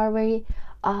bears are very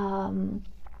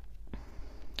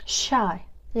shy.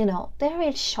 They're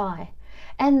very shy,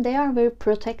 and they are very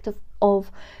protective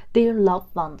of their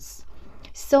loved ones.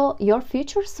 So your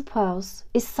future spouse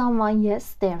is someone,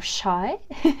 yes, they're shy,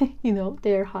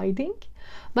 they're hiding,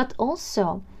 but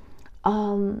also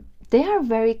they are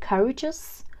very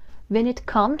courageous when it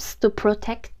comes to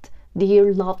protect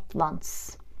their loved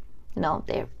ones,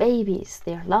 their babies,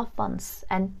 their loved ones,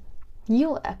 and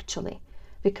you actually,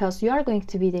 because you are going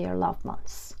to be their loved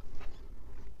ones.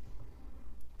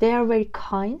 They are very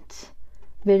kind,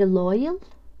 very loyal,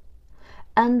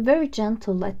 and very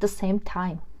gentle at the same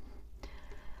time.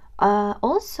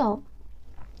 Also,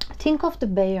 think of the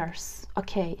bears.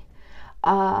 Okay,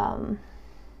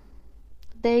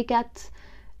 they get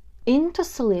into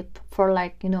sleep for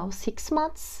 6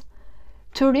 months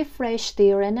to refresh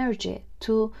their energy,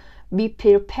 to be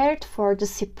prepared for the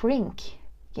spring,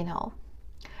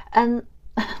 and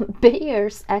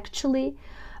bears actually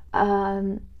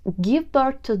give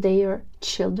birth to their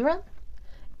children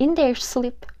in their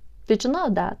sleep. Did you know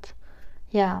that?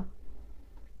 Yeah.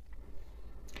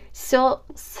 So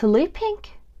sleeping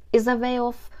is a way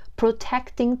of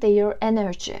protecting their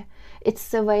energy.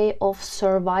 It's a way of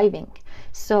surviving.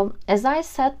 So as I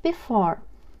said before,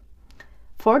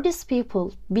 for these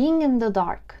people, being in the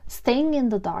dark, staying in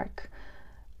the dark,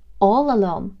 all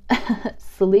alone,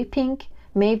 sleeping,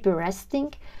 maybe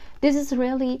resting, this is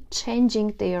really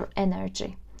changing their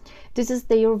energy. This is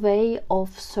their way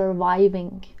of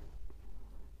surviving.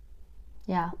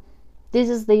 Yeah, this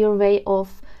is their way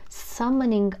of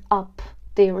summoning up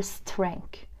their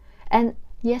strength. And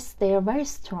yes, they are very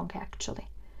strong actually.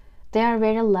 They are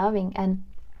very loving, and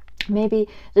maybe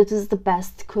that is the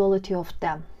best quality of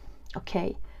them.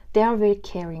 Okay, they are very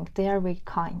caring, they are very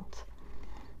kind,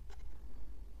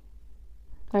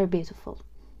 very beautiful.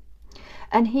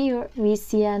 And here we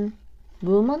see a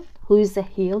woman who is a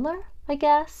healer, I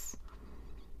guess.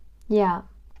 Yeah,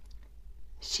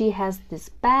 she has this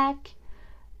bag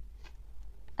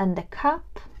and the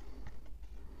cup.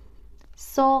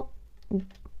 So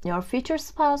your future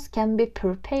spouse can be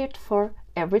prepared for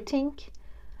everything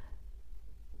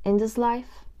in this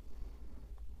life.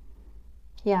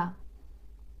 Yeah,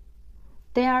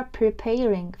 they are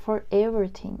preparing for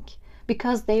everything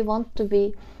because they want to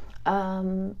be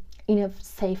in a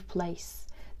safe place.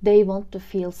 They want to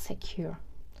feel secure.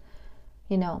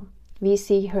 We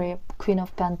see here Queen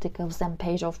of Pentacles and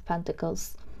Page of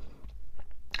Pentacles.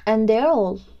 And they're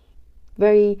all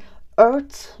very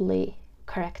earthly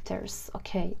characters,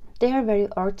 okay? They are very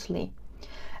earthly.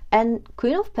 And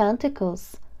Queen of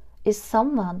Pentacles is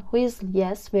someone who is,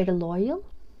 yes, very loyal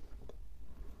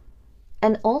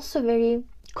and also very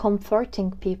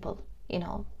comforting people, you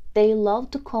know. They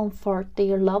love to comfort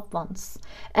their loved ones,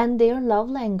 and their love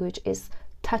language is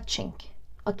touching,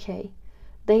 okay?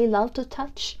 They love to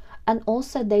touch, and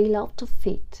also they love to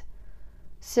feed.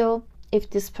 So if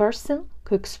this person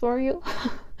cooks for you,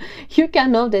 you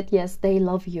can know that yes, they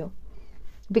love you,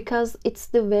 because it's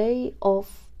the way of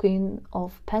Queen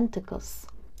of Pentacles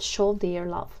to show their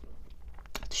love,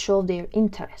 to show their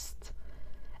interest.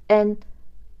 And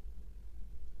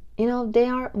you know, they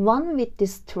are one with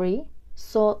this tree,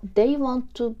 so they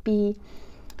want to be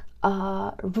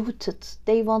rooted.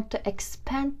 They want to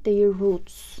expand their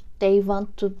roots. They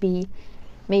want to be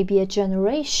maybe a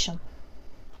generation.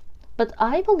 But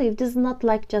I believe this is not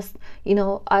like just, you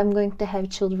know, I'm going to have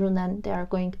children and they are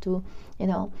going to, you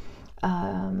know,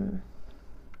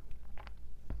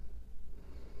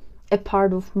 a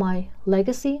part of my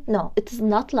legacy. No, it is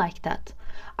not like that.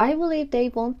 I believe they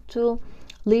want to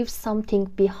leave something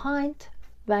behind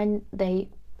when they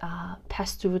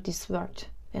pass through this world,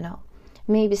 you know.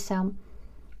 Maybe some,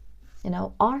 you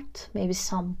know, art, maybe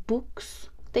some books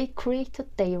they created,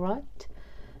 they write.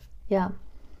 Yeah.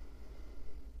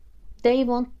 They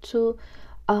want to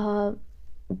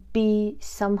be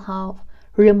somehow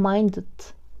reminded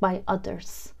by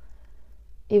others,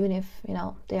 even if, you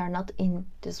know, they are not in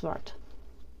this world.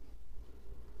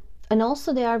 And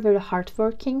also they are very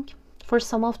hardworking. For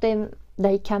some of them,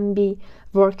 they can be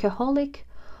workaholic,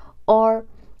 or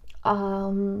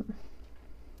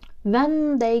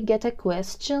when they get a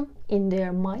question in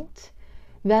their mind,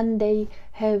 when they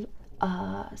have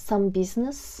some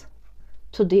business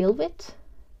to deal with,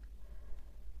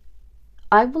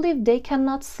 I believe they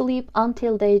cannot sleep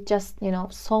until they just, you know,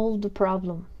 solve the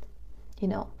problem, you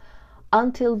know,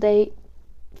 until they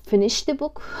finish the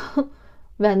book.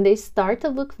 When they start a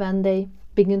book, when they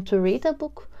begin to read a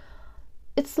book,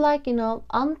 it's like, you know,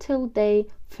 until they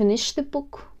finish the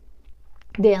book,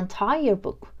 the entire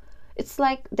book, it's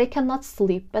like they cannot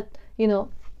sleep, but, you know,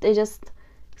 they just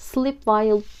sleep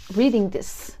while reading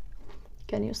this.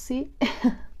 Can you see?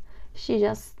 She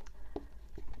just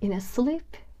in a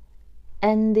sleep.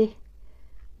 And the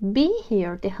bee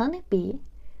here, the honeybee,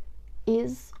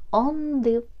 is on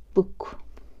the book.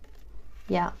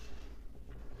 Yeah.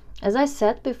 As I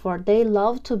said before, they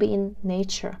love to be in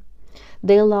nature.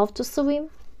 They love to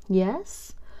swim,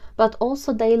 yes, but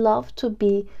also they love to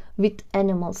be with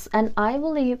animals. And I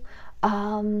believe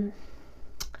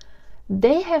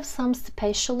they have some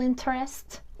special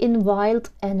interest in wild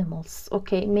animals.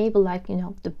 Okay, maybe like, you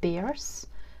know, the bears,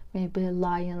 maybe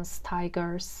lions,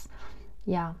 tigers.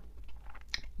 Yeah,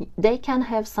 they can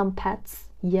have some pets,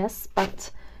 yes, but,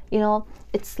 you know,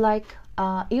 it's like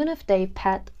even if they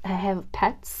have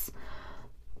pets,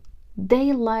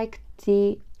 they like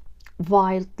the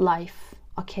wildlife,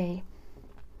 okay,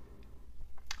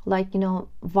 like, you know,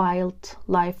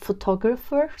 wildlife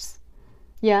photographers.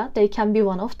 Yeah, they can be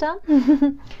one of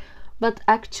them. But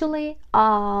actually,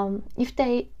 if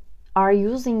they are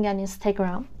using an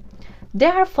Instagram, they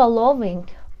are following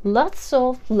lots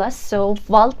of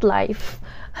wildlife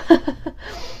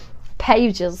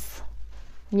pages.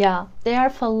 Yeah, they are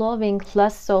following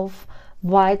lots of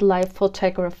wildlife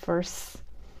photographers.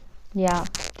 Yeah,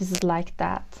 this is like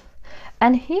that.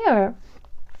 And here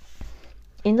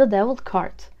in the devil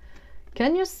card,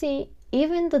 can you see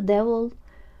even the devil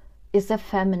is a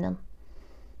feminine?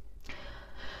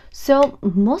 So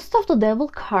most of the devil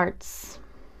cards,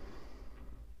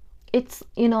 it's,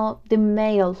 you know, the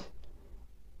male,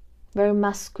 very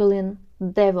masculine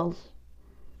devil.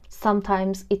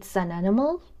 Sometimes it's an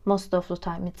animal, most of the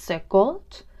time it's a god,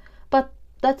 but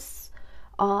that's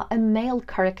a male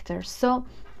character. So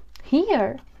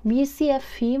here we see a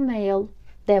female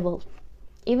devil.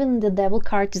 Even the devil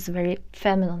card is very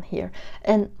feminine here,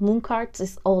 and moon cards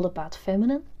is all about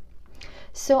feminine.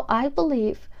 So I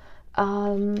believe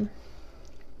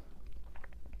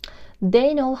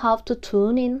they know how to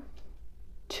tune in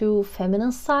to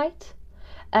feminine side,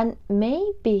 and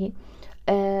maybe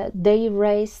they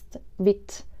raised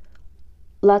with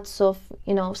lots of,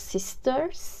 you know,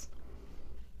 sisters.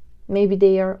 Maybe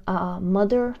their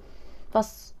mother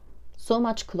was so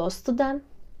much close to them.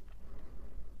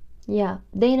 Yeah,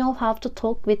 they know how to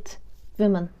talk with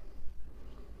women.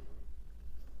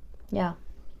 Yeah.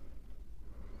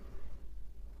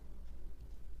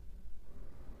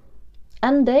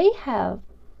 And they have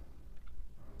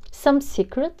some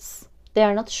secrets they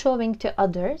are not showing to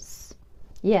others.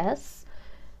 Yes,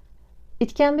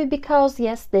 It can be because,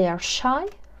 yes, they are shy,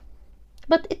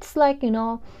 but it's like,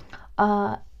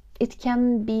 it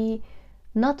can be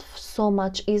not so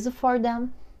much easy for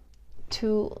them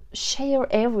to share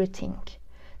everything.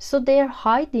 So they are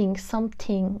hiding some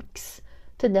things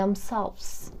to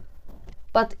themselves.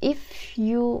 But if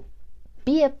you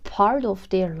be a part of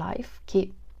their life,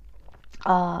 you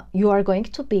are going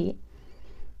to be,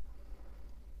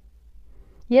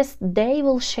 yes, they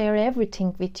will share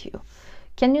everything with you.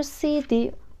 Can you see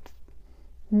the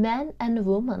man and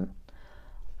woman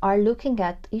are looking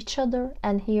at each other,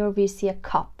 and here we see a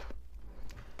cup.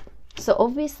 So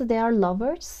obviously they are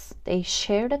lovers, they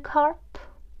share the cup,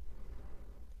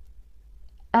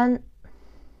 and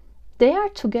they are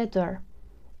together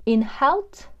in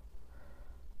health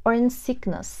or in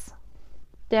sickness.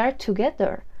 They are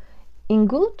together in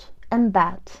good and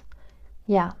bad.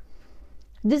 Yeah,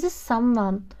 this is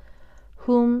someone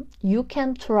whom you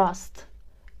can trust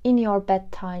in your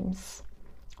bad times.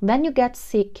 When you get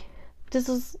sick,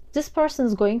 this person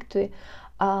is going to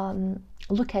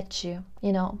look at you,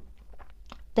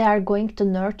 They are going to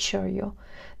nurture you.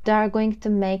 They are going to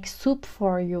make soup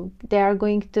for you. They are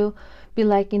going to be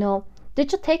like,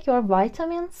 did you take your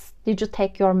vitamins? Did you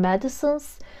take your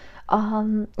medicines?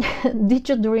 Did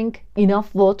you drink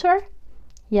enough water?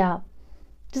 Yeah,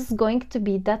 this is going to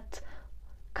be that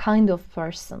kind of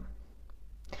person.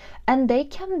 And they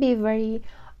can be very,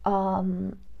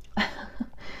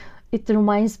 it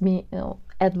reminds me,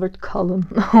 Edward Cullen.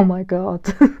 Oh my God.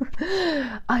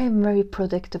 I am very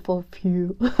protective of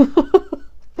you.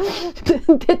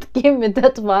 That gave me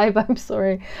that vibe. I'm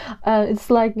sorry. It's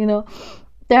like,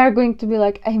 they are going to be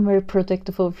like, I'm very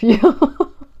protective of you.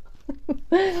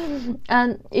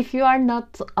 And if you are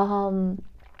not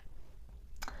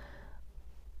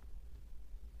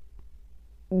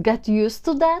get used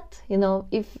to that,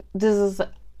 if this is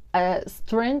a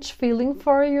strange feeling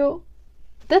for you,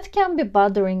 that can be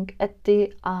bothering at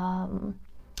the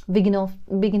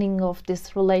beginning of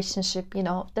this relationship,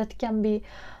 that can be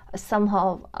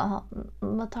somehow,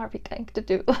 what are we going to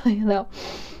do,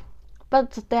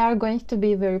 but they are going to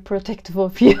be very protective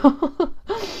of you.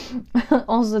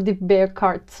 Also the bear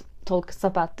card talks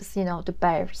about this, the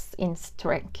bears in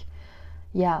strength.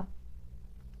 Yeah,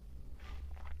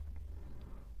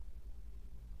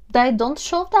 they don't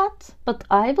show that, but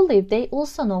I believe they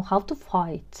also know how to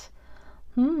fight.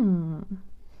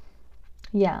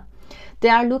 Yeah, they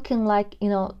are looking like,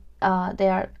 they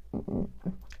are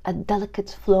a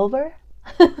delicate flower,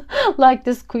 like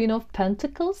this Queen of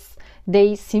Pentacles.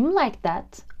 They seem like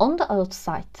that on the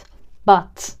outside,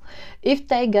 but if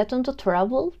they get into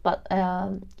trouble,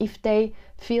 if they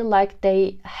feel like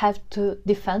they have to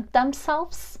defend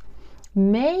themselves,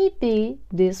 maybe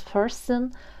this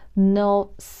person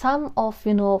know some of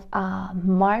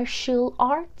martial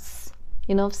arts,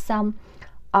 some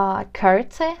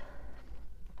karate,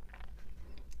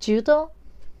 judo,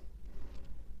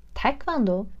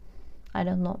 taekwondo, I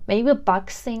don't know, maybe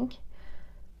boxing.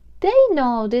 They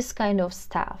know this kind of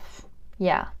stuff.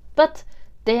 Yeah, but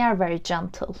they are very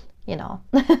gentle,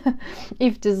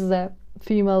 If this is a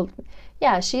female,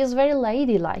 yeah, she is very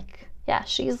ladylike. Yeah,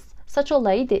 she is such a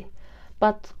lady.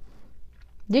 But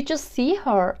did you see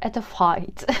her at a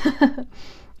fight?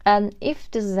 And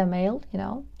if this is a male,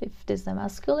 if this is a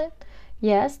masculine,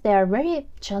 yes, they are very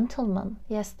gentlemen.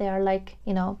 Yes, they are like,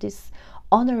 these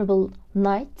honorable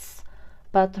knights.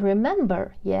 But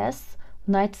remember, yes,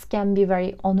 knights can be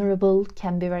very honorable,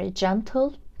 can be very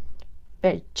gentle,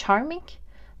 very charming,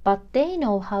 but they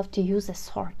know how to use a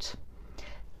sword.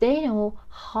 They know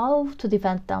how to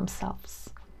defend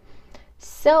themselves.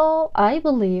 So I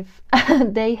believe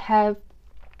they have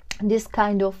this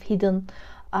kind of hidden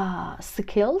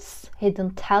skills,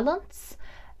 hidden talents,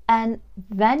 and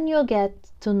when you get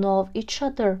to know each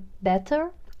other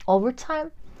better over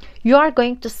time, you are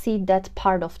going to see that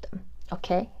part of them.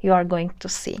 Okay, you are going to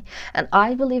see, and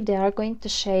I believe they are going to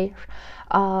share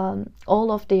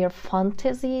all of their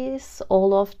fantasies,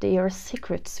 all of their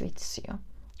secrets with you.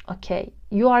 Okay,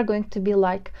 you are going to be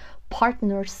like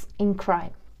partners in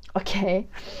crime. Okay,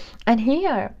 and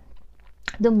here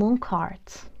the moon card.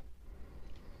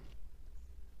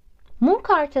 Moon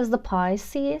card is the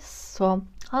Pisces. So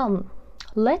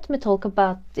let me talk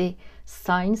about the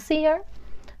signs here: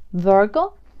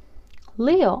 Virgo,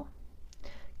 Leo,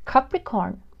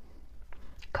 Capricorn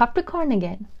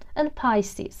again, and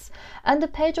Pisces. And the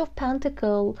Page of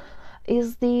Pentacles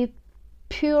is the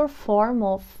pure form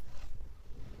of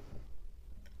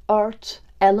earth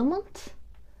element.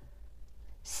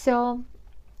 So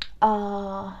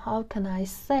how can I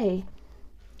say,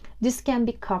 this can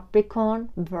be Capricorn,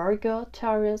 Virgo,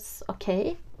 Taurus.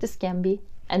 Okay, this can be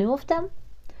any of them.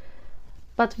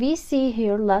 But we see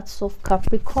here lots of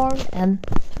Capricorn and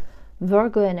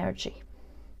Virgo energy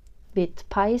with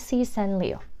Pisces and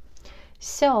Leo.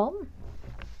 So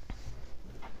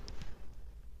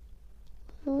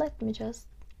let me just,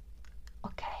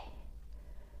 okay,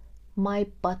 my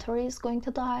battery is going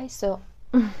to die, so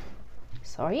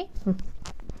sorry.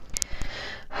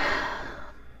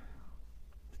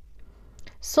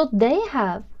 So they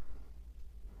have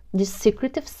this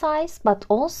secretive side, but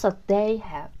also they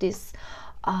have this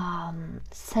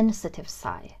sensitive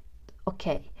side.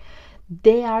 Okay,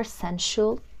 they are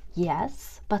sensual,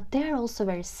 yes, but they're also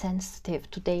very sensitive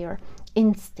to their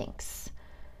instincts.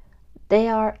 They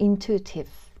are intuitive.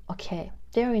 Okay,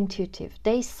 they're intuitive.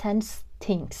 They sense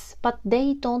things, but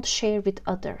they don't share with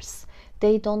others.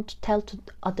 They don't tell to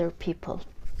other people.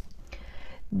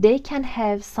 They can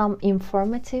have some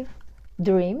informative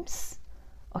dreams.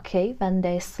 Okay, when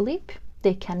they sleep,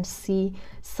 they can see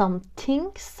some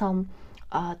things,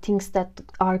 things that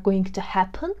are going to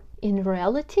happen in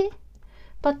reality,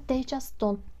 but they just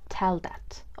don't tell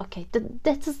that. Okay,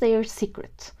 that is their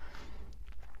secret.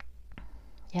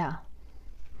 Yeah.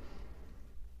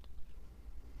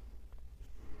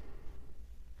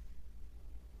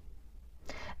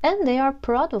 And they are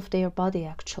proud of their body,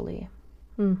 actually.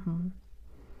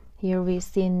 Here we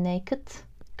see naked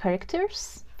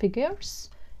characters, figures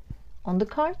on the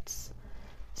cards.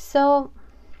 So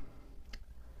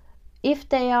if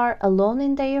they are alone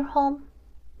in their home,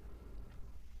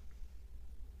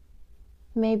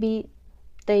 maybe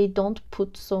they don't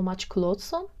put so much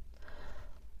clothes on,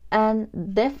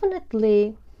 and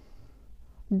definitely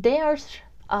they are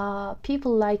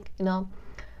people like, you know,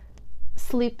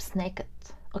 sleeps naked.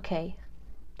 Okay,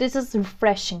 this is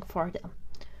refreshing for them.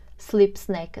 Sleeps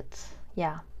naked.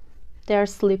 Yeah, they are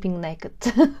sleeping naked.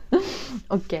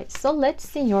 Okay, so let's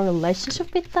see your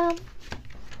relationship with them.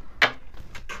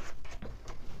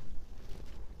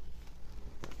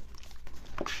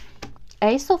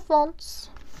 Ace of Wands,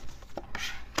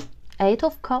 Eight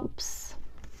of Cups,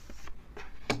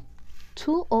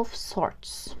 Two of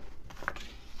Swords.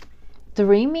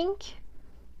 Dreaming.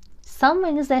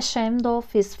 Someone is ashamed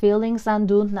of his feelings and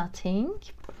do nothing.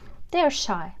 They are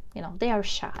shy, you know, they are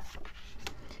shy.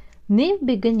 New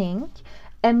beginning.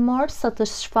 A more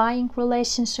satisfying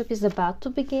relationship is about to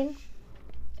begin.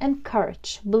 And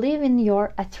courage. Believe in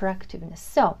your attractiveness.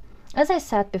 So, as I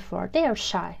said before, they are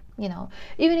shy. You know,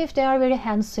 even if they are very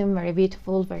handsome, very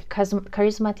beautiful, very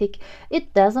charismatic,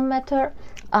 it doesn't matter.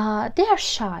 They are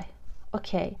shy.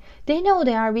 Okay, they know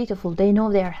they are beautiful, they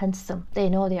know they are handsome, they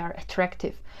know they are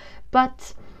attractive,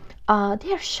 but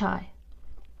they are shy.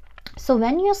 So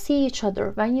when you see each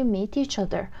other, when you meet each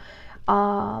other,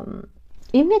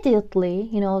 immediately,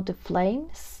 you know, the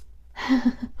flames.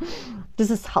 This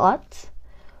is hot,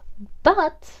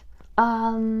 but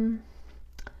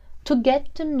to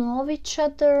get to know each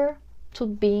other, to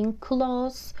being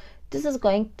close, this is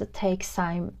going to take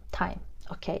some time.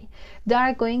 Okay, they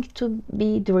are going to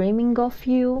be dreaming of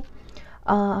you,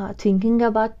 thinking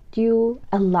about you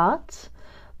a lot,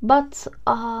 but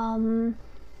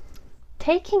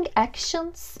taking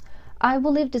actions, I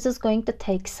believe this is going to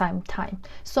take some time.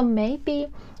 So maybe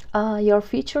your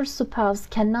future spouse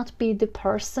cannot be the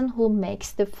person who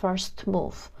makes the first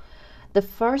move. The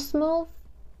first move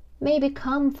maybe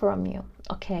come from you.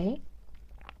 Okay,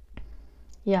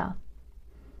 yeah,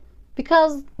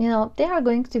 because, you know, they are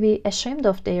going to be ashamed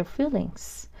of their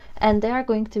feelings, and they are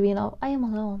going to be, you know, I am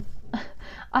alone.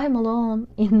 I am alone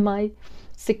in my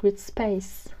secret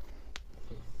space.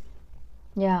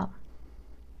 Yeah,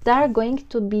 they are going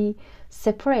to be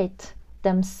separate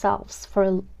themselves for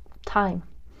a time.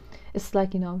 It's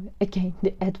like, you know, again,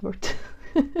 the Edward.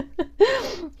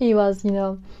 He was, you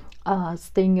know,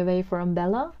 staying away from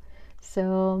Bella.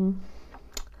 So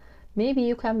maybe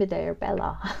you can be there,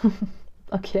 Bella.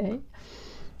 Okay,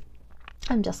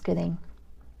 I'm just kidding.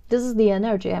 This is the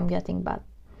energy I'm getting, but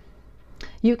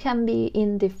you can be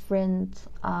in different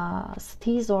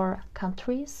cities or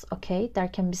countries. Okay, there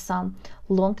can be some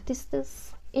long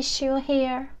distance issue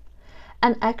here,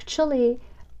 and actually,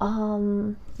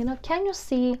 you know, can you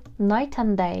see night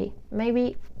and day?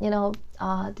 Maybe, you know,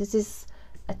 this is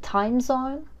a time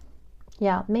zone.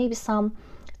 Yeah, maybe some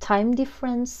time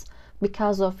difference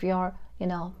because of your, you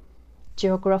know,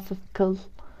 geographical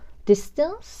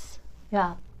distance.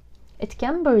 Yeah, it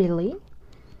can be really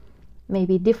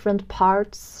maybe different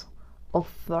parts of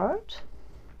world,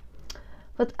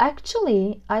 but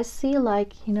actually I see,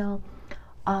 like, you know,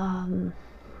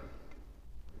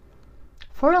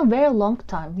 for a very long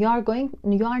time you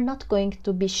are not going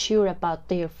to be sure about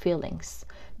their feelings,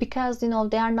 because, you know,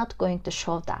 they are not going to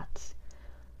show that.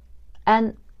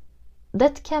 And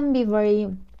that can be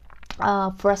very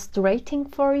frustrating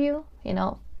for you. You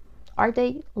know, are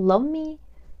they love me?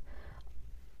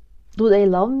 Do they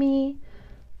love me?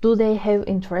 Do they have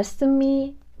interest in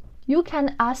me? You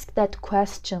can ask that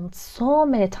question so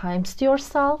many times to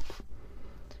yourself.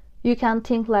 You can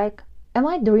think like, am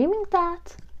I dreaming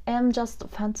that? Am just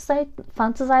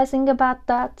fantasizing about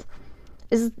that?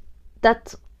 Is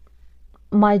that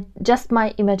just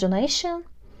my imagination?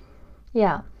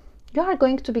 Yeah, you are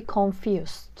going to be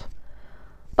confused.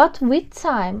 But with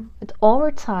time,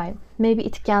 over time, maybe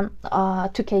it can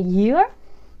took a year.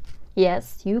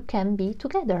 Yes, you can be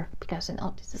together, because you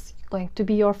know this is going to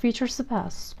be your future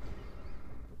spouse.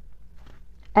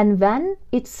 And when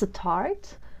it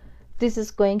starts, this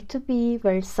is going to be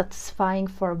very satisfying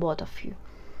for both of you.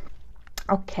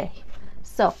 Okay,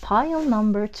 so pile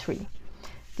number 3.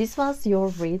 This was your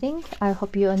reading. I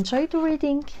hope you enjoyed the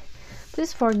reading.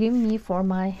 Please forgive me for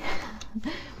my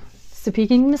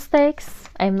speaking mistakes.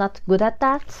 I'm not good at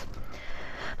that,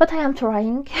 but I am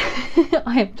trying.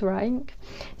 I am trying.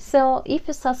 So if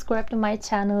you subscribe to my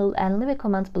channel and leave a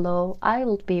comment below, I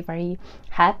will be very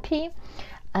happy.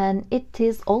 And it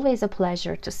is always a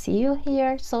pleasure to see you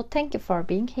here. So thank you for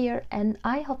being here, and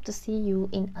I hope to see you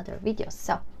in other videos.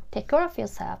 So take care of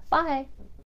yourself. Bye.